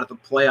would be out of the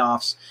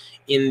playoffs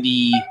in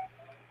the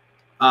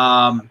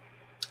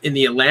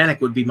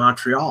Atlantic would be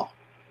Montreal,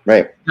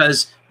 right?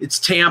 Because it's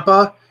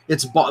Tampa,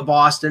 it's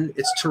Boston,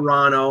 it's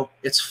Toronto,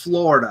 it's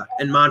Florida,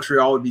 and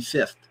Montreal would be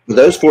 5th.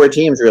 Those 4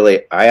 teams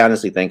really, I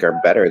honestly think,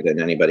 are better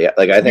than anybody.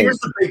 Like I think here's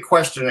the big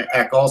question,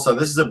 Eck. Also,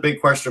 this is a big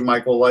question,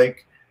 Michael.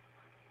 Like.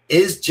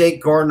 Is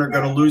Jake Gardiner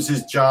going to lose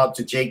his job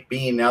to Jake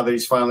Bean now that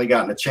he's finally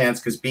gotten a chance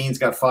because Bean's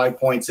got 5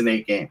 points in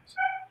 8 games?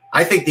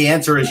 I think the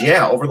answer is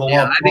over the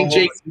long. I think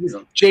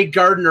Jake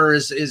Gardiner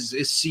is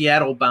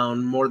Seattle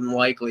bound more than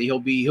likely. He'll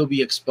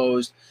be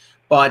exposed,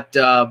 but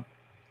Carolina.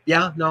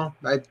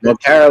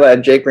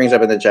 Jake brings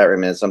up in the chat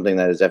room is something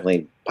that is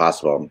definitely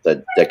possible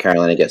that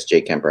Carolina gets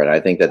Jake Kemper, and I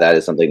think that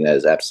is something that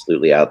is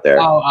absolutely out there.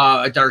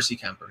 Darcy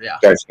Kemper, yeah.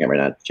 Darcy Kemper,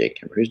 not Jake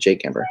Kemper. Who's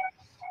Jake Kemper?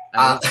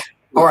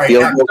 All right,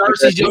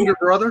 Darcy's younger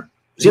brother.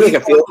 Is he like a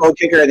field goal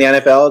kicker in the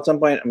NFL at some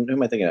point? Who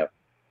am I thinking of?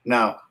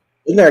 No.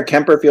 Isn't there a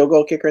Kemper field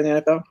goal kicker in the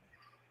NFL?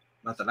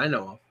 Not that I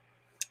know of.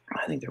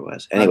 I think there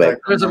was. Anyway,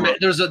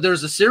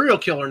 there's a serial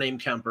killer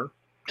named Kemper.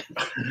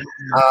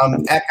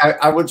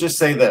 I would just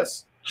say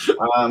this.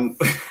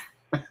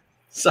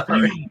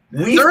 Sorry,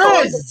 we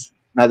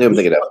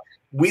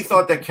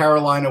thought that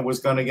Carolina was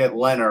going to get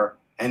Leonard,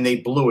 and they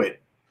blew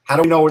it. How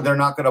do we know they're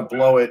not going to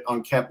blow it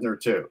on Kempner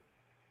too?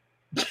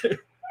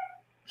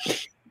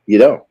 You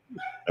don't.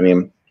 I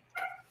mean,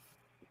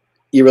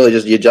 you really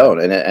just don't.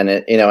 And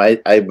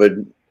I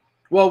would.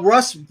 Well,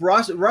 Russ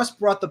brought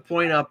the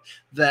point up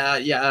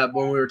that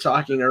when we were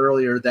talking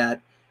earlier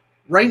that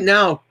right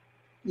now,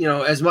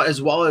 as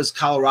well as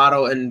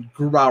Colorado and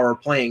Grubauer are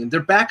playing,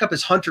 their backup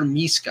is Hunter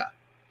Miska.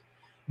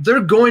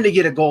 They're going to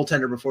get a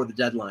goaltender before the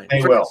deadline.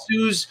 They will.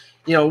 Sue's,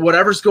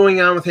 whatever's going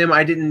on with him,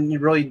 I didn't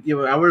really,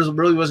 I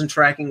wasn't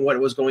tracking what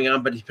was going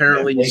on, but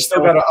apparently they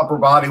still got an upper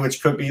body,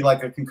 which could be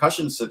like a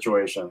concussion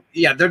situation.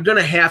 Yeah, they're going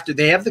to have to.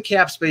 They have the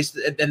cap space,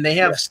 and they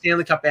have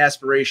Stanley Cup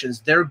aspirations.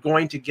 They're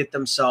going to get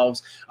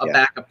themselves a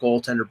backup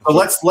goaltender. So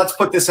let's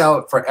put this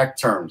out for Eck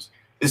terms.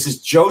 This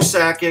is Joe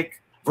Sakic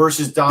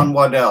versus Don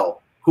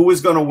Waddell. Who is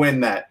going to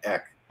win that,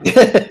 Eck? I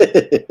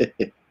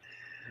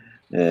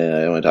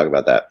don't want to talk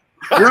about that.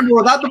 Remember,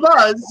 without the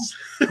buzz.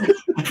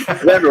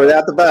 Remember,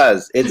 without the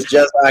buzz, it's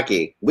just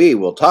hockey. We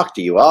will talk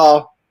to you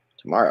all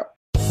tomorrow.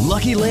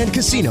 Lucky Land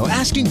Casino,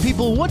 asking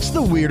people, what's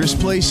the weirdest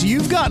place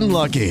you've gotten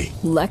lucky?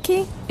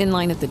 Lucky? In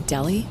line at the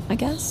deli, I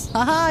guess?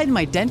 Aha, in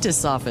my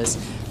dentist's office.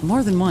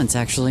 More than once,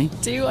 actually.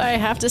 Do I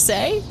have to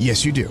say?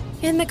 Yes, you do.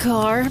 In the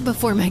car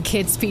before my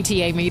kids'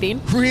 PTA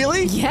meeting.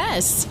 Really?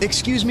 Yes.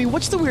 Excuse me,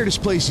 what's the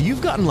weirdest place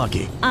you've gotten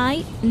lucky?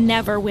 I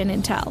never win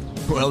and tell.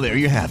 Well, there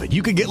you have it.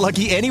 You can get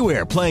lucky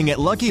anywhere, playing at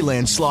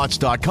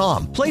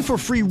LuckyLandSlots.com. Play for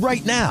free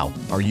right now.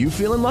 Are you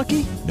feeling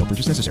lucky? No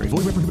purchase necessary.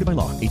 Void where prohibited by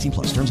law.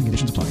 18+. Terms and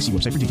conditions apply. See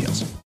website for details.